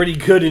 16. She's pretty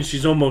good, and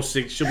she's almost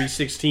 6. She'll be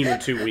 16 in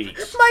 2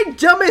 weeks. My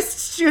dumbest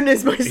student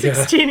is my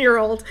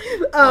 16-year-old.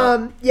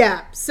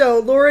 So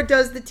Laura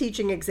does the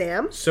teaching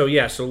exam. So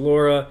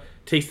Laura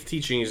takes the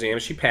teaching exam.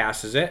 She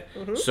passes it,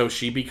 so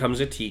she becomes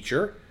a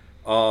teacher,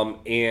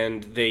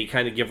 and they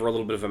kind of give her a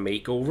little bit of a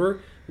makeover.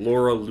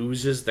 Laura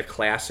loses the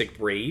classic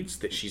braids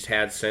that she's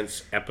had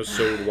since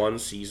episode 1,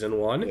 season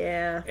 1.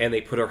 Yeah. And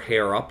they put her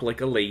hair up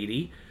like a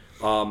lady.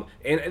 And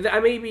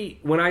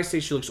maybe when I say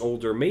she looks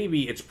older,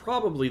 maybe it's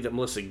probably that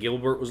Melissa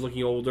Gilbert was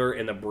looking older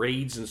and the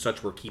braids and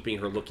such were keeping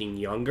her looking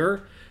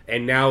younger.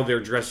 And now they're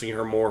dressing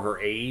her more her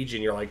age,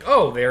 and you're like,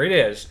 oh, there it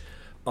is.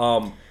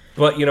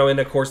 But, and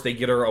of course they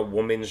get her a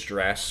woman's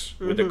dress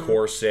with a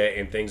corset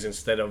and things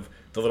instead of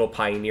the little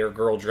Pioneer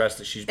girl dress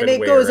that she's been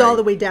wearing. And it goes all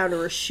the way down to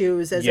her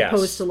shoes as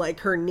opposed to, like,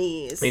 her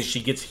knees. And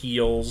she gets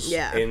heels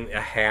and a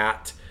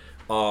hat.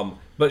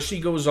 But she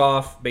goes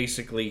off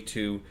basically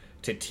to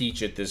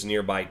teach at this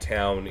nearby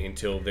town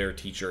until their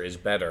teacher is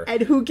better.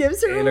 And who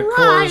gives her a ride? And, of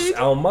course,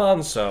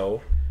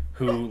 Almanzo,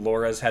 who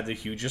Laura's had the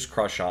hugest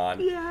crush on.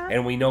 Yeah.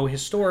 And we know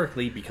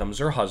historically becomes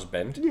her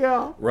husband.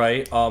 Yeah.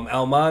 Right?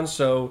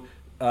 Almanzo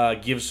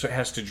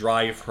has to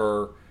drive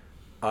her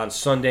on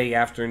Sunday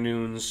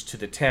afternoons to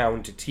the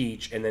town to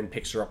teach, and then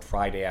picks her up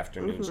Friday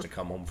afternoons to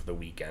come home for the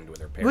weekend with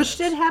her parents. Which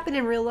did happen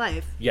in real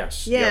life.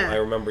 Yes. Yeah. I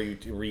remember you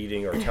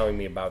reading or telling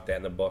me about that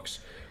in the books.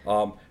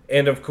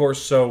 And, of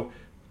course, so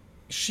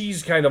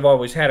she's kind of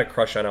always had a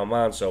crush on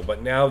Almanzo,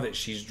 but now that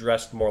she's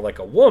dressed more like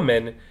a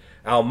woman,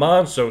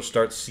 Almanzo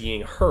starts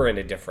seeing her in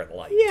a different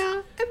light.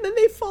 Yeah, and then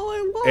they fall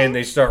in love. And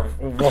they start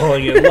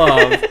falling in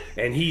love,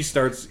 and he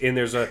starts. And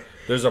there's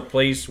a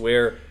place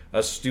where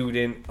a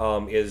student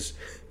is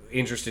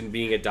interested in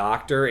being a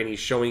doctor, and he's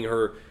showing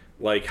her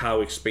like how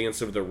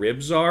expansive the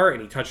ribs are,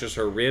 and he touches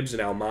her ribs,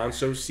 and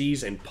Almanzo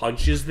sees and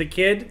punches the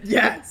kid.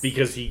 Yes,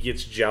 because he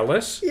gets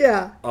jealous.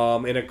 Yeah.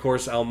 And of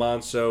course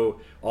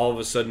Almanzo all of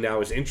a sudden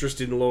now is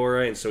interested in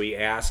Laura, and so he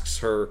asks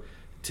her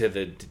to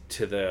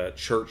the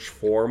church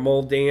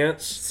formal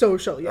dance,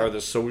 social, or the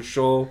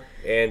social.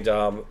 And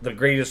the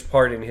greatest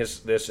part in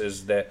this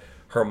is that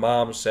her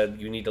mom said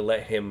you need to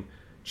let him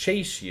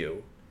chase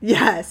you.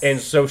 Yes. And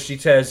so she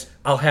says,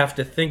 I'll have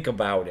to think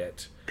about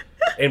it.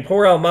 And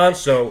poor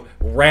Almanzo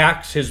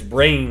racks his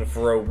brain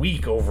for a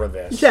week over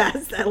this.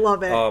 Yes, I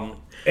love it.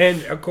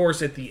 And of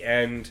course at the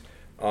end,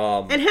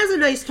 and has a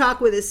nice talk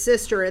with his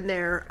sister in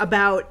there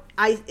about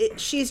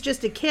she's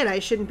just a kid. I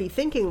shouldn't be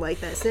thinking like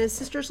this. And his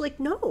sister's like,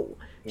 no,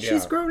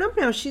 she's grown up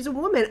now. She's a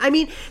woman. I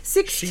mean,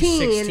 16.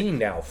 She's 16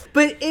 now.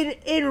 But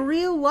in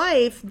real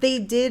life, they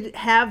did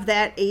have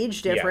that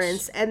age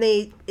difference. Yes. And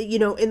they,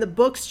 in the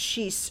books,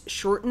 she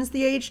shortens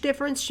the age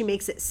difference. She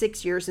makes it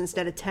 6 years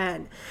instead of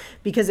 10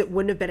 because it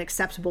wouldn't have been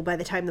acceptable by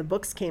the time the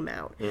books came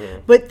out.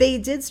 Mm-hmm. But they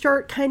did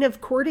start kind of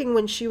courting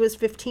when she was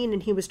 15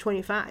 and he was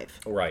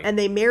 25. Right. And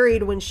they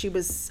married when she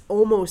was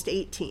almost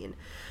 18.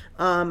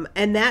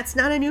 And that's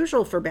not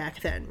unusual for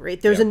back then, right?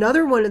 There's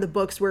another one in the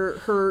books where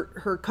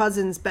her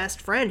cousin's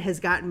best friend has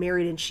gotten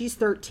married and she's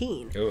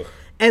 13. Ugh.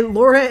 And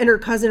Laura and her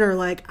cousin are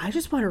like, I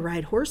just want to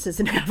ride horses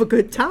and have a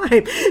good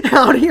time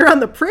out here on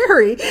the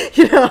prairie,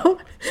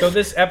 So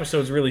this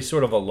episode's really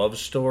sort of a love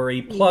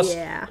story. Plus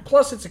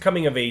it's a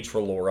coming of age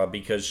for Laura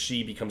because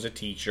she becomes a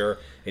teacher.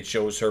 It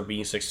shows her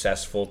being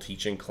successful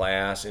teaching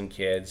class and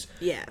kids.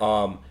 Yeah.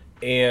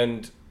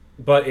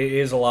 But it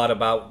is a lot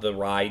about the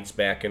rides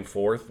back and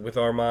forth with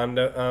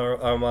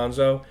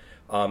Almanzo,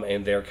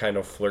 and their kind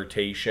of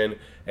flirtation.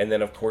 And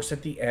then, of course,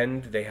 at the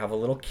end, they have a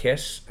little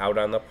kiss out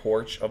on the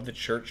porch of the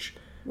church.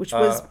 Which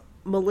was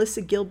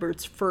Melissa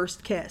Gilbert's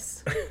first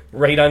kiss.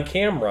 Right on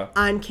camera.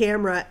 On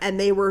camera. And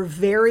they were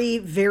very,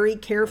 very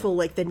careful.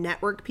 Like the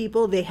network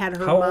people, they had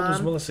her How mom. old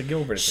was Melissa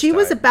Gilbert at this She time?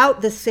 was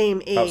about the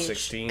same age. About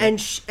 16?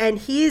 And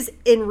he's,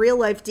 in real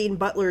life, Dean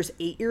Butler's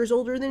 8 years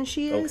older than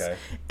she is. Okay.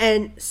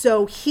 And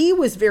so he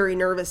was very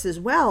nervous as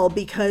well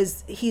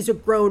because he's a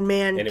grown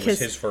man. And it was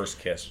his first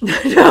kiss. No.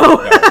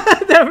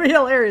 That would be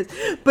hilarious.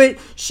 But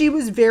she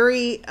was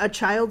a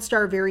child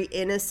star, very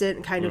innocent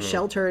and kind of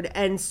sheltered.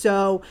 And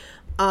so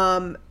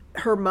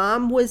her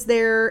mom was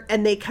there,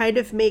 and they kind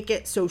of make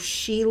it so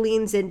she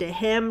leans into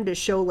him to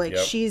show like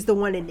she's the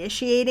one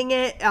initiating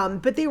it.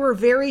 But they were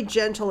very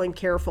gentle and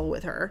careful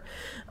with her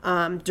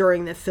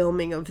during the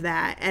filming of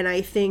that. And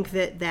I think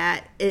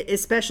that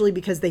especially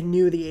because they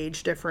knew the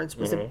age difference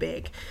was a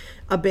big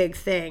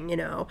thing,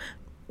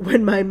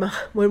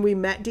 when we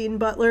met Dean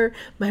Butler,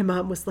 my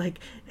mom was like,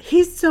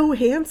 he's so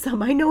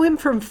handsome. I know him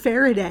from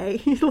Faraday.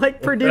 He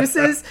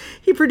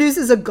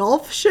produces a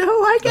golf show,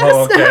 I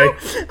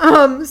guess,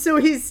 now. So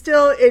he's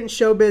still in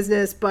show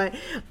business, but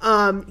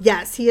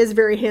yes, he is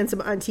very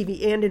handsome on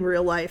TV and in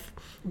real life.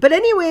 But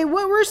anyway,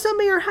 what were some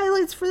of your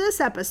highlights for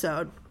this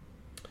episode?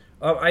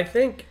 I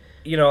think,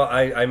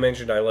 I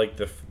mentioned I like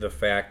the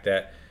fact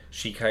that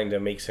she kind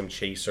of makes him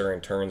chase her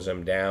and turns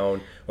him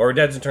down. Or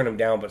doesn't turn him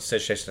down, but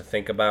says she has to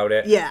think about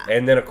it. Yeah.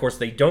 And then, of course,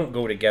 they don't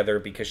go together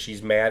because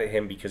she's mad at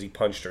him because he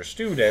punched her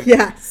student.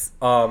 Yes.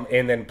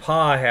 And then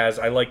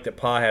I like that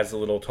Pa has a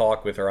little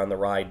talk with her on the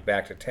ride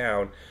back to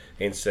town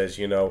and says,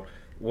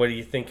 what do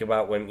you think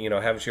about when,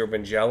 haven't you ever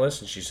been jealous?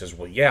 And she says,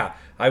 well, yeah,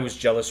 I was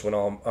jealous when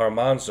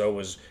Armanzo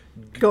was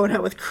going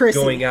out with Chrissy.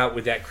 Going out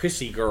with that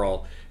Chrissy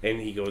girl. And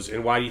he goes,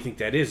 and why do you think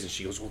that is? And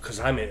she goes, well, because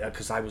I'm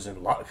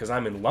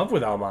in love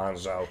with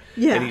Almanzo.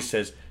 Yeah. And he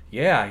says,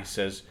 yeah. He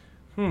says,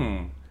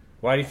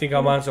 why do you think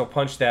Almanzo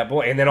punched that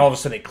boy? And then all of a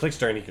sudden it clicks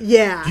to her, and he goes,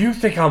 yeah. Do you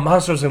think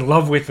Almanzo's in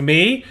love with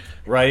me?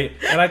 Right?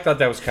 And I thought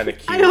that was kind of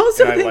cute.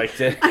 I liked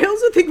it. I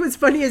also think what's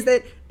funny is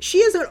that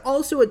she has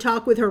also a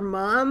talk with her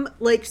mom,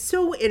 like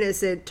so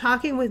innocent,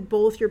 talking with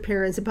both your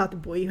parents about the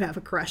boy you have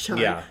a crush on.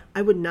 Yeah.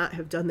 I would not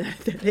have done that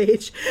at that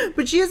age.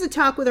 But she has a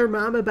talk with her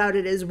mom about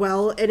it as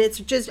well. And it's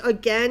just,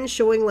 again,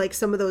 showing like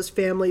some of those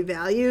family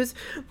values.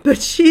 But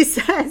she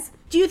says,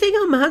 do you think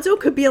Almanzo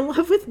could be in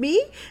love with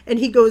me? And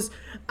he goes,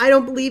 I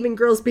don't believe in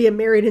girls being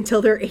married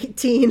until they're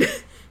 18.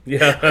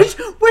 Yeah.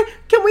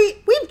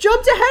 We've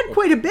jumped ahead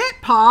quite a bit,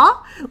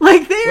 Pa.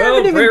 Like they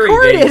haven't even Prairie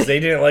courted. Days, they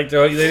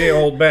didn't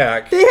hold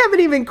back. They haven't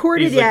even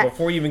courted yet. Like,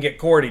 before you even get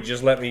courted,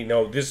 just let me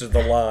know this is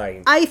the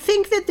line. I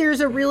think that there's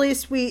a really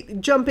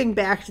sweet, jumping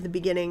back to the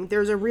beginning,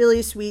 there's a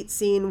really sweet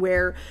scene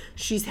where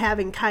she's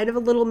having kind of a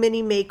little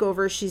mini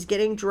makeover. She's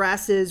getting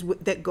dresses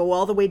that go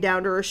all the way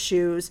down to her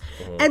shoes.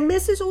 Mm-hmm. And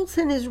Mrs.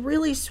 Olsen is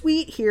really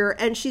sweet here,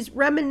 and she's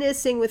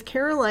reminiscing with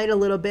Caroline a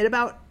little bit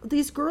about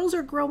these girls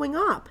are growing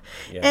up.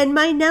 Yeah. And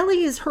my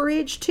Nellie is her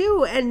age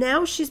too, and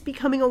now she's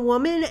becoming a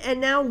woman, and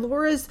now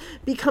Laura's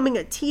becoming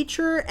a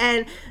teacher,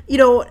 and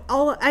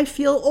I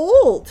feel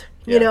old.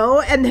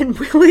 And then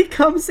Willie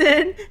comes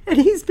in, and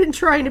he's been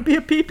trying to be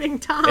a peeping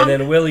Tom. And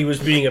then Willie was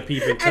being a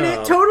peeping Tom. And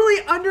it totally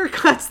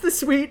undercuts the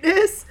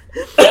sweetness.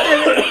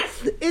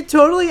 It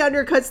totally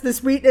undercuts the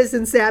sweetness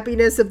and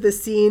sappiness of the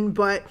scene,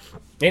 but...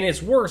 And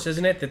it's worse,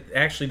 isn't it, that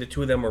actually the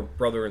two of them are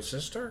brother and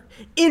sister?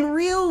 In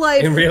real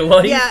life?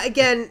 Yeah,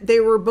 again, they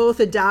were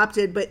both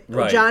adopted, but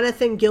right.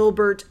 Jonathan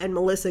Gilbert and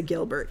Melissa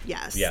Gilbert,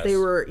 yes. They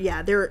were,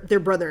 they're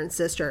brother and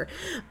sister.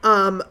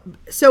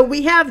 So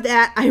we have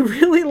that. I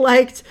really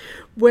liked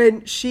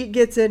when she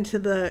gets into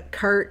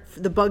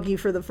the buggy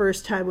for the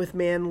first time with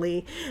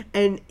Manly,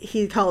 and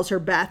he calls her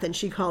Beth, and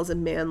she calls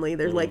him Manly.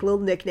 They're like little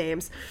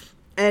nicknames.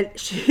 And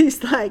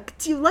she's like,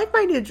 do you like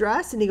my new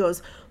dress? And he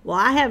goes, well,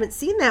 I haven't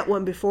seen that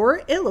one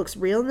before. It looks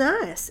real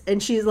nice.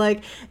 And she's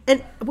like,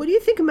 and what do you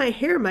think of my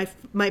hair?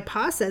 My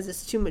pa says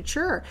it's too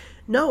mature.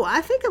 No,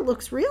 I think it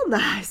looks real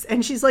nice.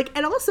 And she's like,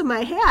 and also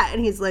my hat.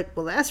 And he's like,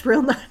 well, that's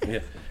real nice. Yeah.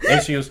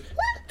 And she goes,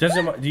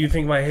 do you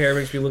think my hair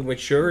makes me look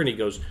mature? And he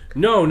goes,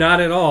 no,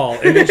 not at all.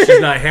 And then she's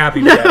not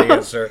happy with that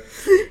answer.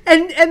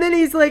 And then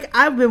he's like,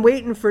 I've been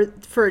waiting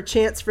for a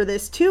chance for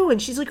this too.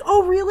 And she's like,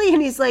 oh, really?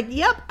 And he's like,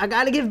 yep, I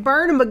got to give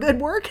Burnham a good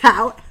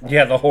workout.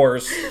 Yeah, the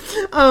horse.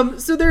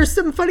 So there's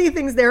some funny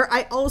things there.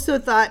 I also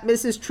thought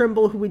Mrs.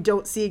 Trimble, who we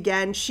don't see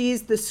again,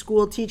 she's the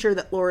school teacher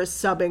that Laura's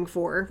subbing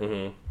for.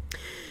 Mm-hmm.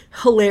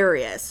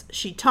 Hilarious.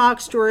 She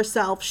talks to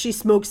herself. She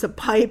smokes a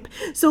pipe.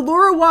 So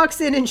Laura walks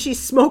in and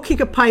she's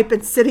smoking a pipe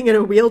and sitting in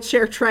a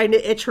wheelchair trying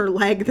to itch her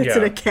leg that's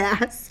in a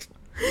cast.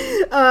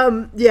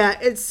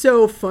 It's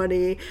so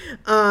funny.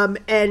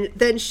 And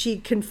then she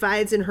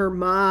confides in her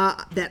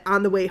ma that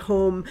on the way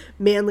home,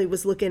 Manly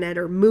was looking at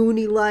her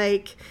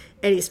moony-like,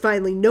 and he's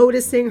finally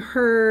noticing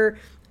her.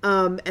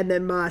 And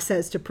then Ma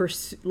says to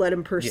let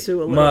him pursue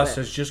a little Ma bit.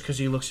 says, just because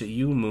he looks at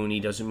you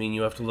moony doesn't mean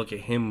you have to look at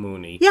him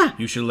moony. Yeah.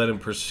 You should let him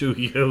pursue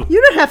you.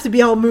 You don't have to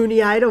be all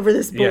moony-eyed over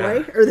this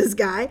boy or this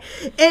guy.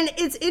 And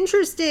it's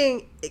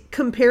interesting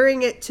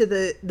comparing it to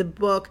the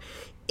book.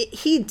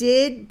 He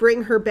did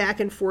bring her back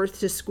and forth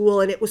to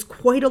school, and it was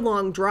quite a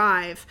long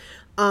drive.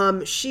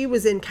 She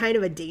was in kind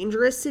of a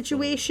dangerous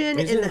situation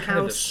in the house. Kind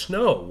of the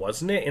snow,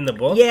 wasn't it, in the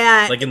book?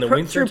 Yeah, like in the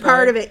winter through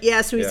part of it.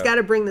 Yeah, so he's got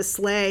to bring the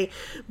sleigh.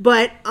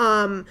 But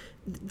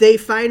they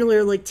finally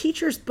are like,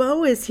 Teacher's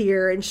Beau is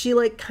here, and she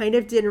like kind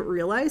of didn't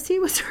realize he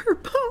was her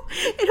beau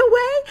in a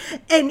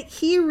way. And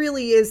he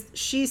really is.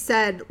 She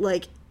said,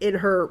 like, in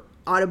her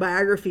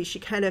autobiography, she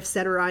kind of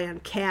set her eye on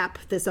Cap,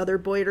 this other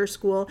boy at her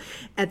school,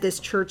 at this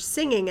church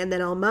singing, and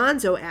then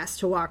Almanzo asked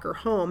to walk her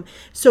home.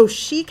 So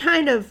she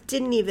kind of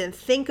didn't even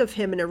think of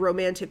him in a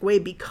romantic way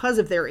because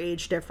of their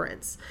age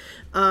difference.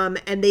 And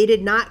they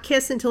did not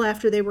kiss until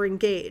after they were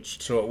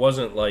engaged. So it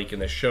wasn't like in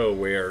the show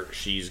where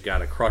she's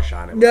got a crush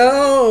on him.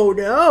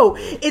 No.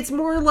 It's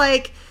more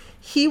like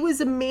he was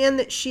a man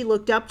that she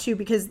looked up to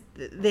because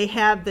they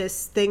have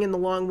this thing in the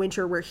long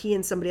winter where he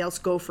and somebody else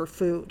go for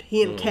food.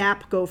 He and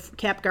Cap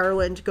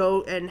Garland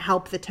go and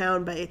help the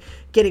town by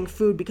getting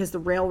food because the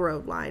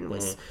railroad line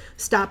was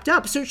stopped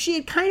up. So she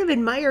had kind of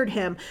admired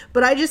him,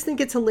 but I just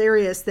think it's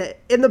hilarious that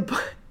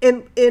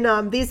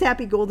in these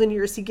Happy Golden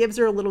Years, he gives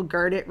her a little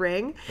garnet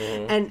ring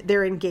and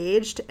they're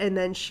engaged, and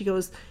then she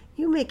goes,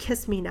 "You may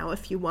kiss me now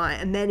if you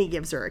want," and then he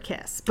gives her a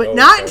kiss. But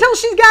not until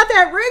she's got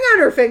that ring on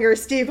her finger,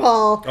 Steve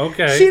Hall.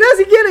 Okay. She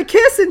doesn't get a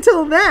kiss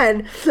until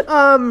then.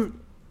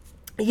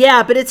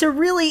 Yeah, but it's a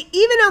really,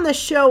 even on the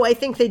show, I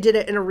think they did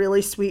it in a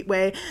really sweet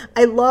way.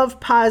 I love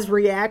Pa's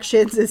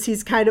reactions as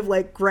he's kind of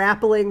like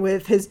grappling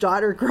with his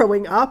daughter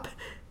growing up.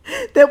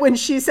 That when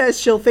she says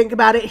she'll think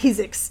about it, he's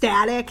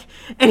ecstatic.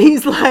 And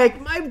he's like,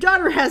 my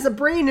daughter has a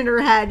brain in her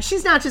head.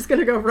 She's not just going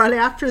to go run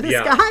after this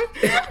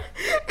guy.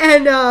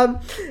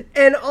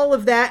 and all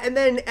of that. And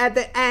then at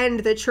the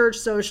end, the church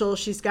social,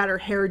 she's got her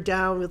hair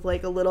down with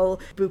like a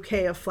little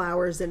bouquet of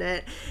flowers in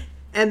it.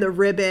 And the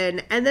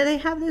ribbon, and then they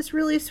have this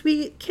really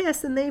sweet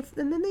kiss, and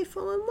then they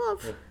fall in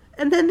love,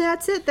 and then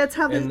that's it. That's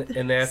how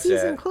the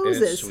season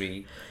closes. It's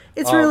sweet.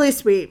 It's really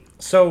sweet.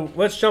 So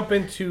let's jump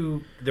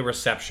into the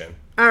reception.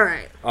 All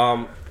right.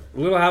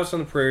 Little House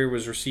on the Prairie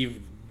was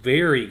received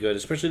very good,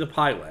 especially the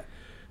pilot.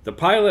 The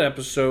pilot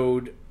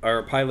episode,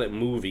 or pilot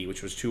movie,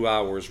 which was 2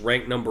 hours,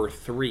 ranked number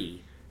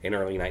 3 in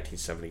early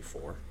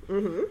 1974.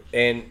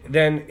 And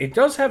then it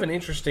does have an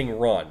interesting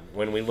run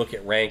when we look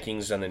at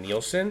rankings on the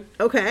Nielsen.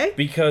 Okay.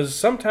 Because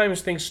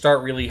sometimes things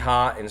start really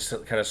hot and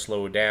kind of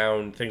slow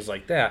down, things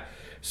like that.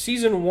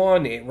 Season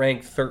 1, it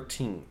ranked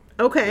 13.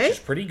 Okay. Which is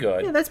pretty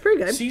good. Yeah, that's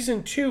pretty good.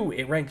 Season 2,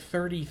 it ranked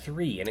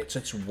 33, and it's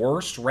its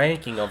worst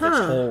ranking of its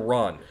whole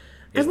run.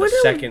 Is the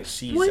second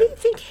season. What do you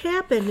think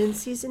happened in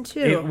season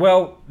 2?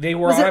 They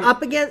were Was it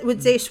up again? Would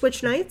they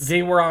switch nights?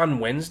 They were on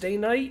Wednesday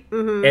night,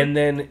 and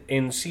then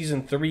in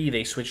season 3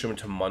 they switched them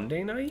to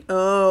Monday night.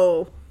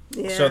 Oh,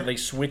 yeah. So they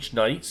switched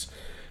nights.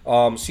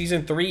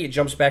 Season 3 it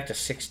jumps back to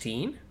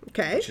 16,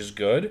 which is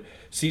good.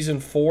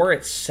 Season 4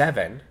 it's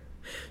 7.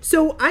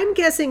 So I'm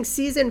guessing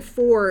season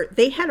 4,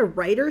 they had a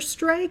writer's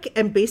strike,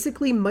 and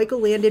basically Michael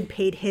Landon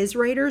paid his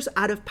writers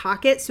out of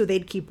pocket so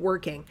they'd keep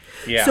working.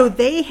 Yeah. So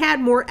they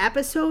had more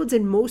episodes,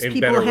 and most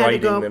people had to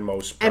go.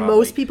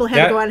 Most people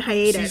had to go on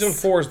hiatus. Season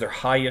 4 is their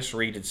highest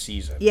rated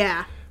season.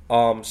 Yeah.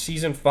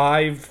 Season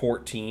 5,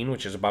 14,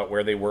 which is about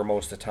where they were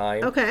most of the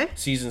time. Okay.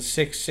 Season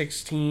 6,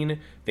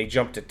 16. They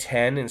jumped to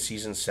 10 in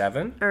season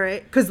 7. All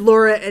right. Because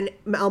Laura and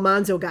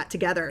Almanzo got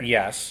together.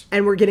 Yes.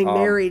 And were getting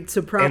married,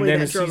 so probably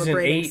that drove the ratings. And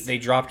then in season 8, they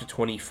dropped to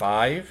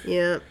 25.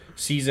 Yeah.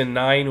 Season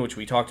 9, which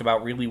we talked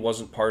about, really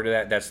wasn't part of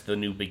that. That's the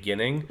new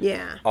beginning.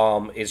 Yeah.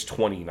 Is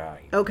 29.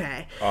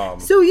 Okay.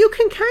 So you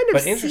can kind of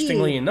But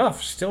interestingly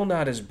enough, still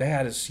not as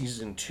bad as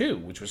season 2,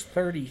 which was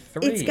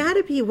 33. It's got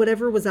to be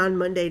whatever was on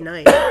Monday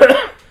night.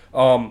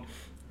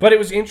 But it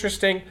was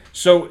interesting.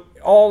 So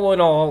all in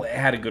all, it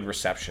had a good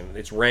reception.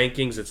 Its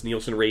rankings, its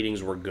Nielsen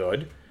ratings were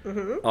good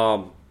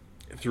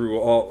through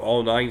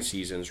all 9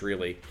 seasons,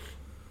 really.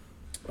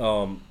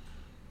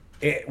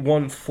 It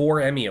won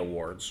 4 Emmy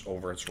Awards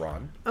over its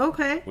run.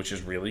 Okay. Which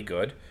is really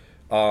good.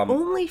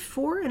 Only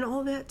 4 in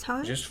all that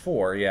time? Just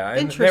 4, yeah.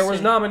 And there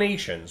was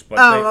nominations, but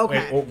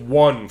it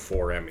won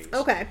 4 Emmys.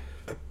 Okay.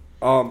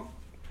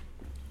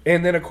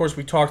 And then, of course,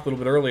 we talked a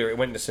little bit earlier, it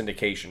went into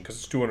syndication because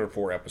it's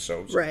 204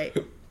 episodes. Right.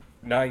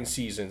 9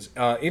 seasons.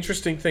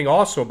 Interesting thing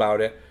also about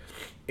it,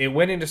 it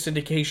went into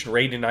syndication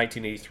right in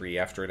 1983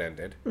 after it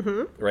ended.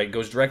 Mm-hmm. Right,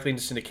 goes directly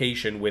into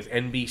syndication with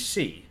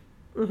NBC,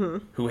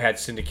 who had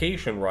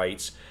syndication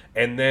rights.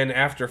 And then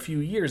after a few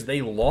years,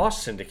 they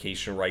lost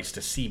syndication rights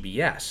to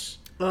CBS.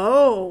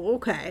 Oh,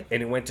 okay.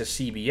 And it went to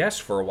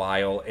CBS for a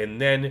while, and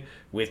then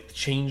with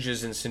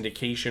changes in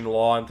syndication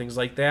law and things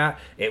like that,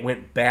 it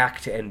went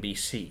back to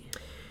NBC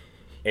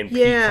and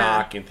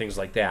Peacock and things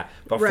like that.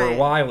 But for a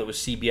while, it was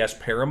CBS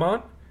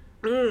Paramount,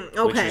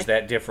 which is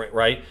that different,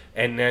 right?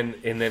 And then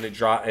it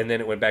dropped, and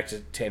then it went back to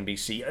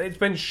NBC. It's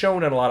been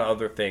shown on a lot of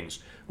other things.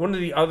 One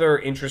of the other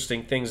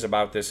interesting things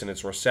about this and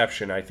its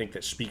reception, I think,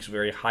 that speaks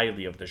very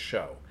highly of the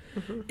show.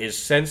 Is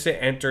since it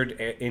entered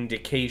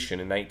syndication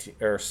in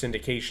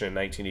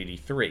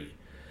 1983,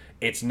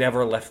 it's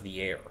never left the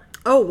air.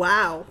 Oh,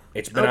 wow.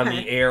 It's been on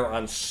the air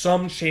on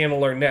some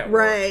channel or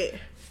network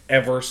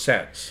ever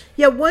since.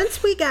 Yeah,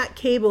 once we got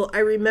cable, I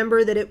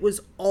remember that it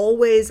was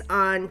always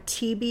on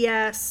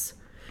TBS.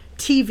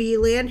 TV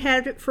Land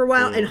had it for a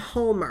while, and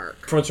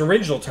Hallmark. From its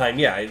original time,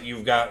 yeah,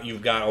 you've got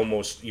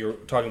almost, you're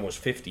talking almost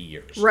 50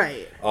 years.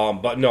 Right.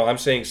 But no, I'm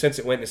saying since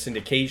it went into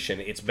syndication,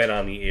 it's been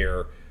on the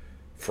air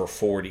for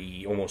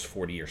almost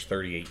 40 years,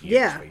 38 years.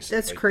 Yeah, basically.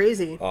 That's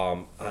crazy.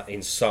 On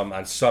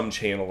some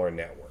channel or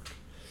network.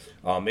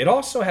 It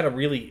also had a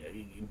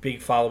really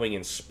big following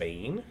in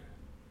Spain,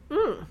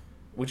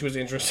 which was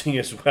interesting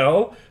as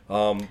well.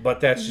 But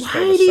that's just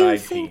kind of a side piece. Why do you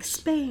think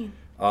Spain?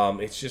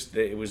 It's just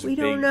that it was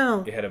don't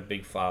know. It had a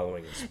big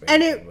following in Spain.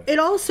 And it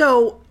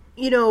also,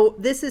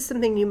 this is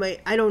something you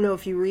might, I don't know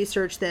if you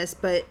researched this,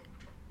 but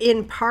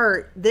in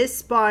part, this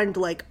spawned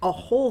like a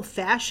whole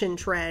fashion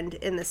trend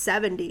in the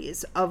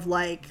 70s of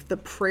like the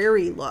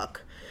prairie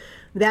look.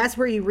 That's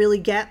where you really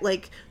get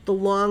like the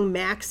long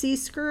maxi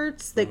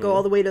skirts that go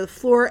all the way to the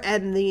floor,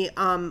 and the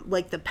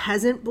like the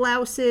peasant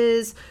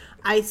blouses.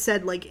 I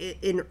said like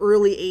in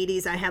early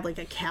 80s I had like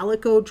a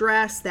calico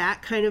dress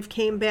that kind of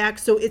came back.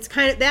 So that's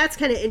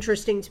kind of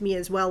interesting to me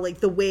as well,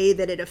 like the way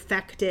that it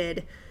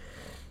affected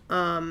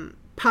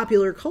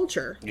popular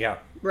culture. Yeah.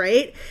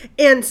 Right?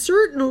 And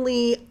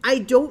certainly I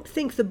don't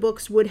think the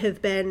books would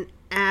have been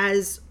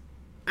as,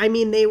 I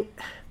mean,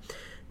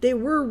 they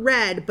were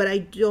read, but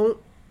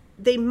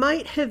they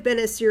might have been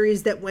a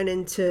series that went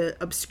into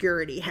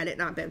obscurity had it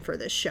not been for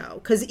this show.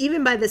 Because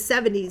even by the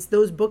 70s,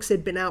 those books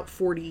had been out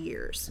 40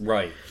 years.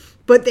 Right.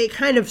 But they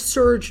kind of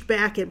surged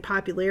back in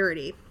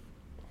popularity.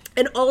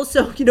 And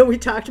also, you know, we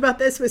talked about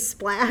this with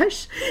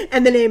Splash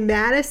and the name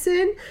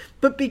Madison,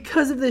 but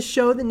because of the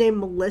show, the name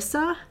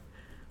Melissa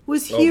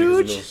was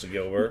huge. Melissa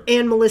Gilbert.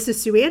 And Melissa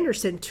Sue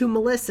Anderson, 2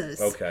 Melissas.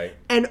 Okay.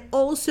 And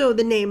also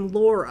the name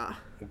Laura.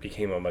 It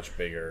became a much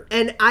bigger.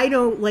 And I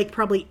know like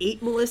probably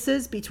 8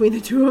 Melissas between the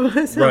two of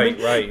us. Right,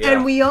 yeah.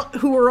 And we all,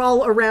 who were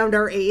all around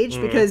our age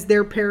because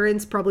their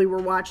parents probably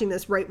were watching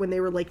this right when they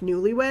were like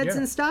newlyweds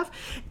and stuff.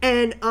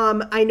 And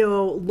I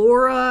know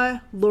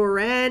Laura,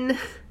 Lauren,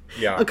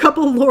 a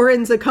couple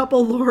Laurens, a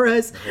couple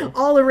Lauras,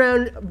 all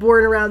around,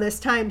 born around this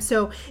time.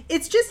 So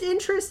it's just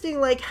interesting,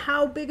 like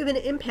how big of an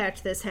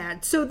impact this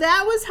had. So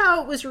that was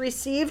how it was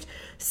received.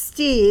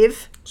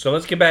 Steve. So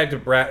let's get back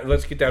to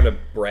let's get down to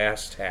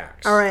brass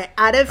tacks. All right,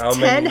 out of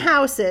 10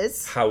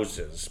 houses,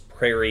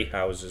 prairie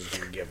houses, do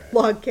you give it?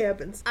 Log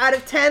cabins. Out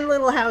of 10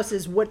 little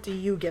houses, what do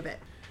you give it?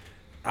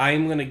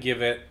 I'm gonna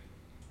give it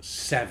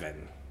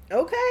 7.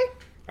 Okay.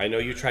 I know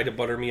you tried to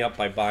butter me up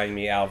by buying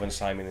me Alvin,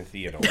 Simon, and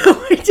Theodore.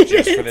 No, I didn't.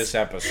 Just for this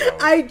episode.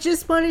 I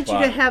just wanted you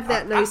to have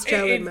that nice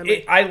childhood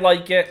memory. I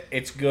like it.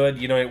 It's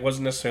good. You know, it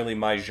wasn't necessarily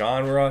my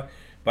genre,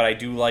 but I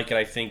do like it.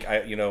 I think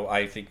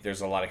think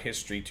there's a lot of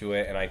history to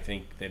it, and I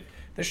think that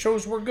the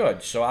shows were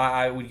good. So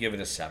I would give it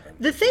a 7.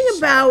 The thing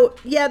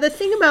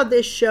about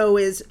this show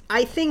is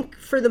I think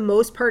for the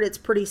most part it's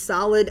pretty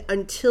solid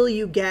until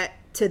you get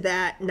to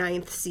that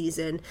 9th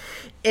season,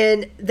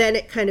 and then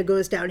it kind of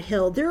goes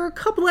downhill. There are a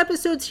couple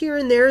episodes here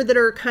and there that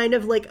are kind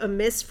of like a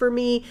miss for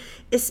me,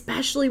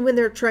 especially when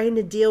they're trying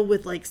to deal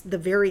with like the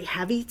very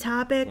heavy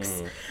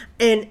topics,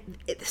 and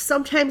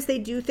sometimes they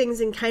do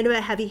things in kind of a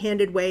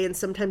heavy-handed way and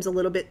sometimes a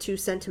little bit too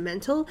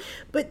sentimental,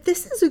 but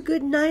this is a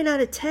good 9 out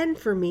of 10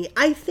 for me.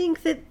 I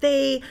think that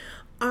they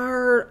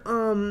are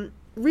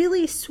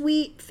really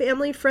sweet,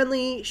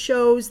 family-friendly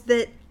shows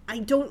that I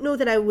don't know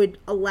that I would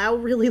allow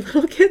really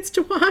little kids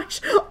to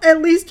watch,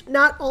 at least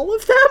not all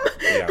of them.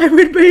 Yeah. I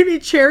would maybe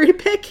cherry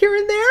pick here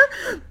and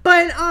there.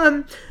 But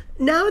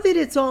now that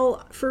it's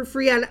all for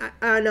free on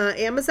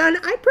Amazon,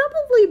 I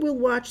probably will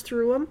watch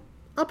through them.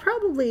 I'll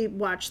probably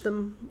watch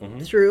them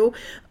through.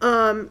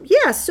 So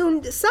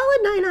solid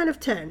 9 out of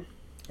 10.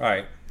 All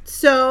right.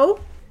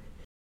 So...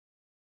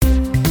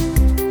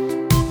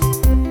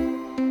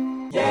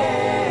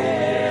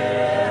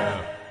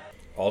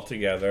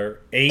 Altogether,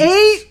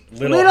 8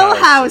 little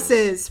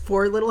houses.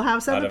 4 Little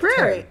House on the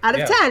Prairie out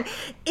of 10.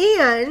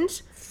 And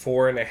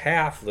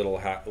 4.5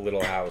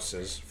 little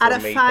houses for out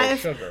of maple 5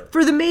 sugar.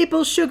 For the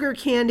maple sugar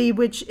candy,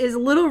 which is a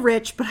little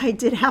rich, but I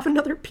did have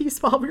another piece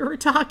while we were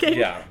talking.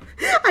 Yeah.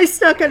 I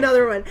stuck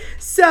another one.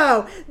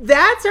 So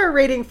that's our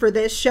rating for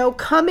this show.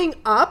 Coming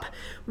up,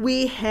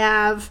 we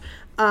have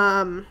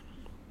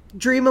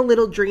Dream a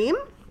Little Dream.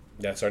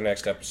 That's our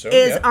next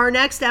episode. Our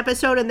next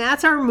episode, and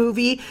that's our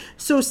movie.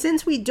 So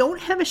since we don't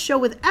have a show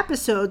with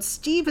episodes,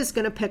 Steve is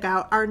going to pick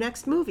out our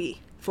next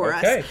movie for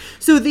us.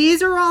 So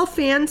these are all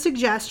fan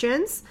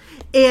suggestions,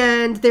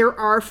 and there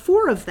are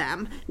 4 of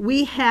them.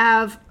 We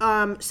have,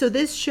 so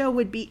this show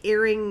would be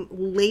airing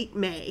late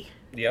May.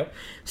 Yep.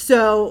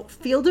 So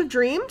Field of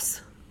Dreams.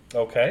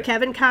 Okay.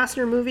 Kevin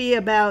Costner movie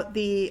about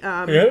the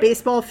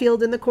baseball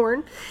field in the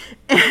corn.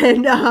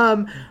 And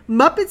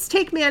Muppets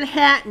Take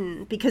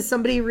Manhattan, because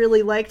somebody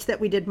really liked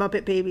that we did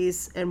Muppet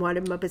Babies and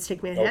wanted Muppets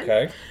Take Manhattan.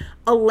 Okay.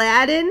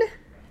 Aladdin,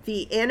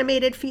 the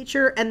animated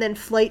feature, and then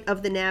Flight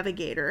of the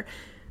Navigator,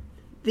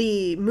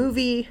 the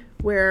movie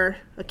where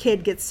a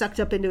kid gets sucked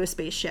up into a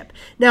spaceship.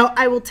 Now,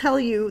 I will tell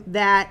you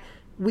that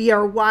we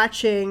are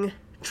watching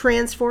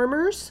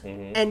Transformers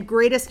and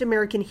Greatest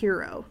American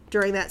Hero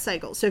during that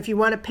cycle. So if you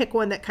want to pick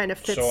one that kind of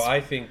fits. So I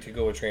think to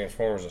go with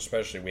Transformers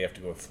especially, we have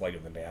to go with Flight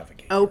of the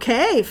Navigator.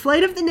 Okay.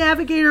 Flight of the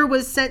Navigator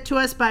was sent to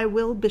us by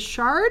Will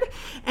Bichard,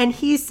 and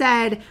he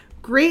said,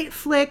 great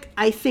flick.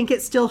 I think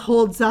it still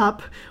holds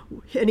up,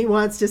 and he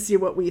wants to see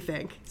what we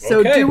think.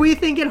 So do we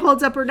think it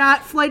holds up or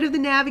not? Flight of the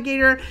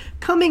Navigator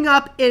coming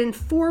up in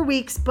 4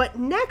 weeks, but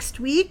next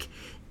week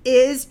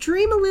is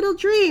Dream a Little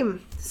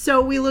Dream.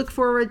 So we look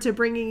forward to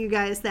bringing you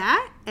guys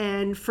that.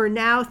 And for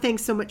now,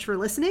 thanks so much for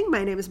listening.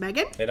 My name is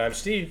Megan. And I'm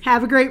Steve.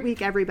 Have a great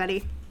week,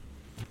 everybody.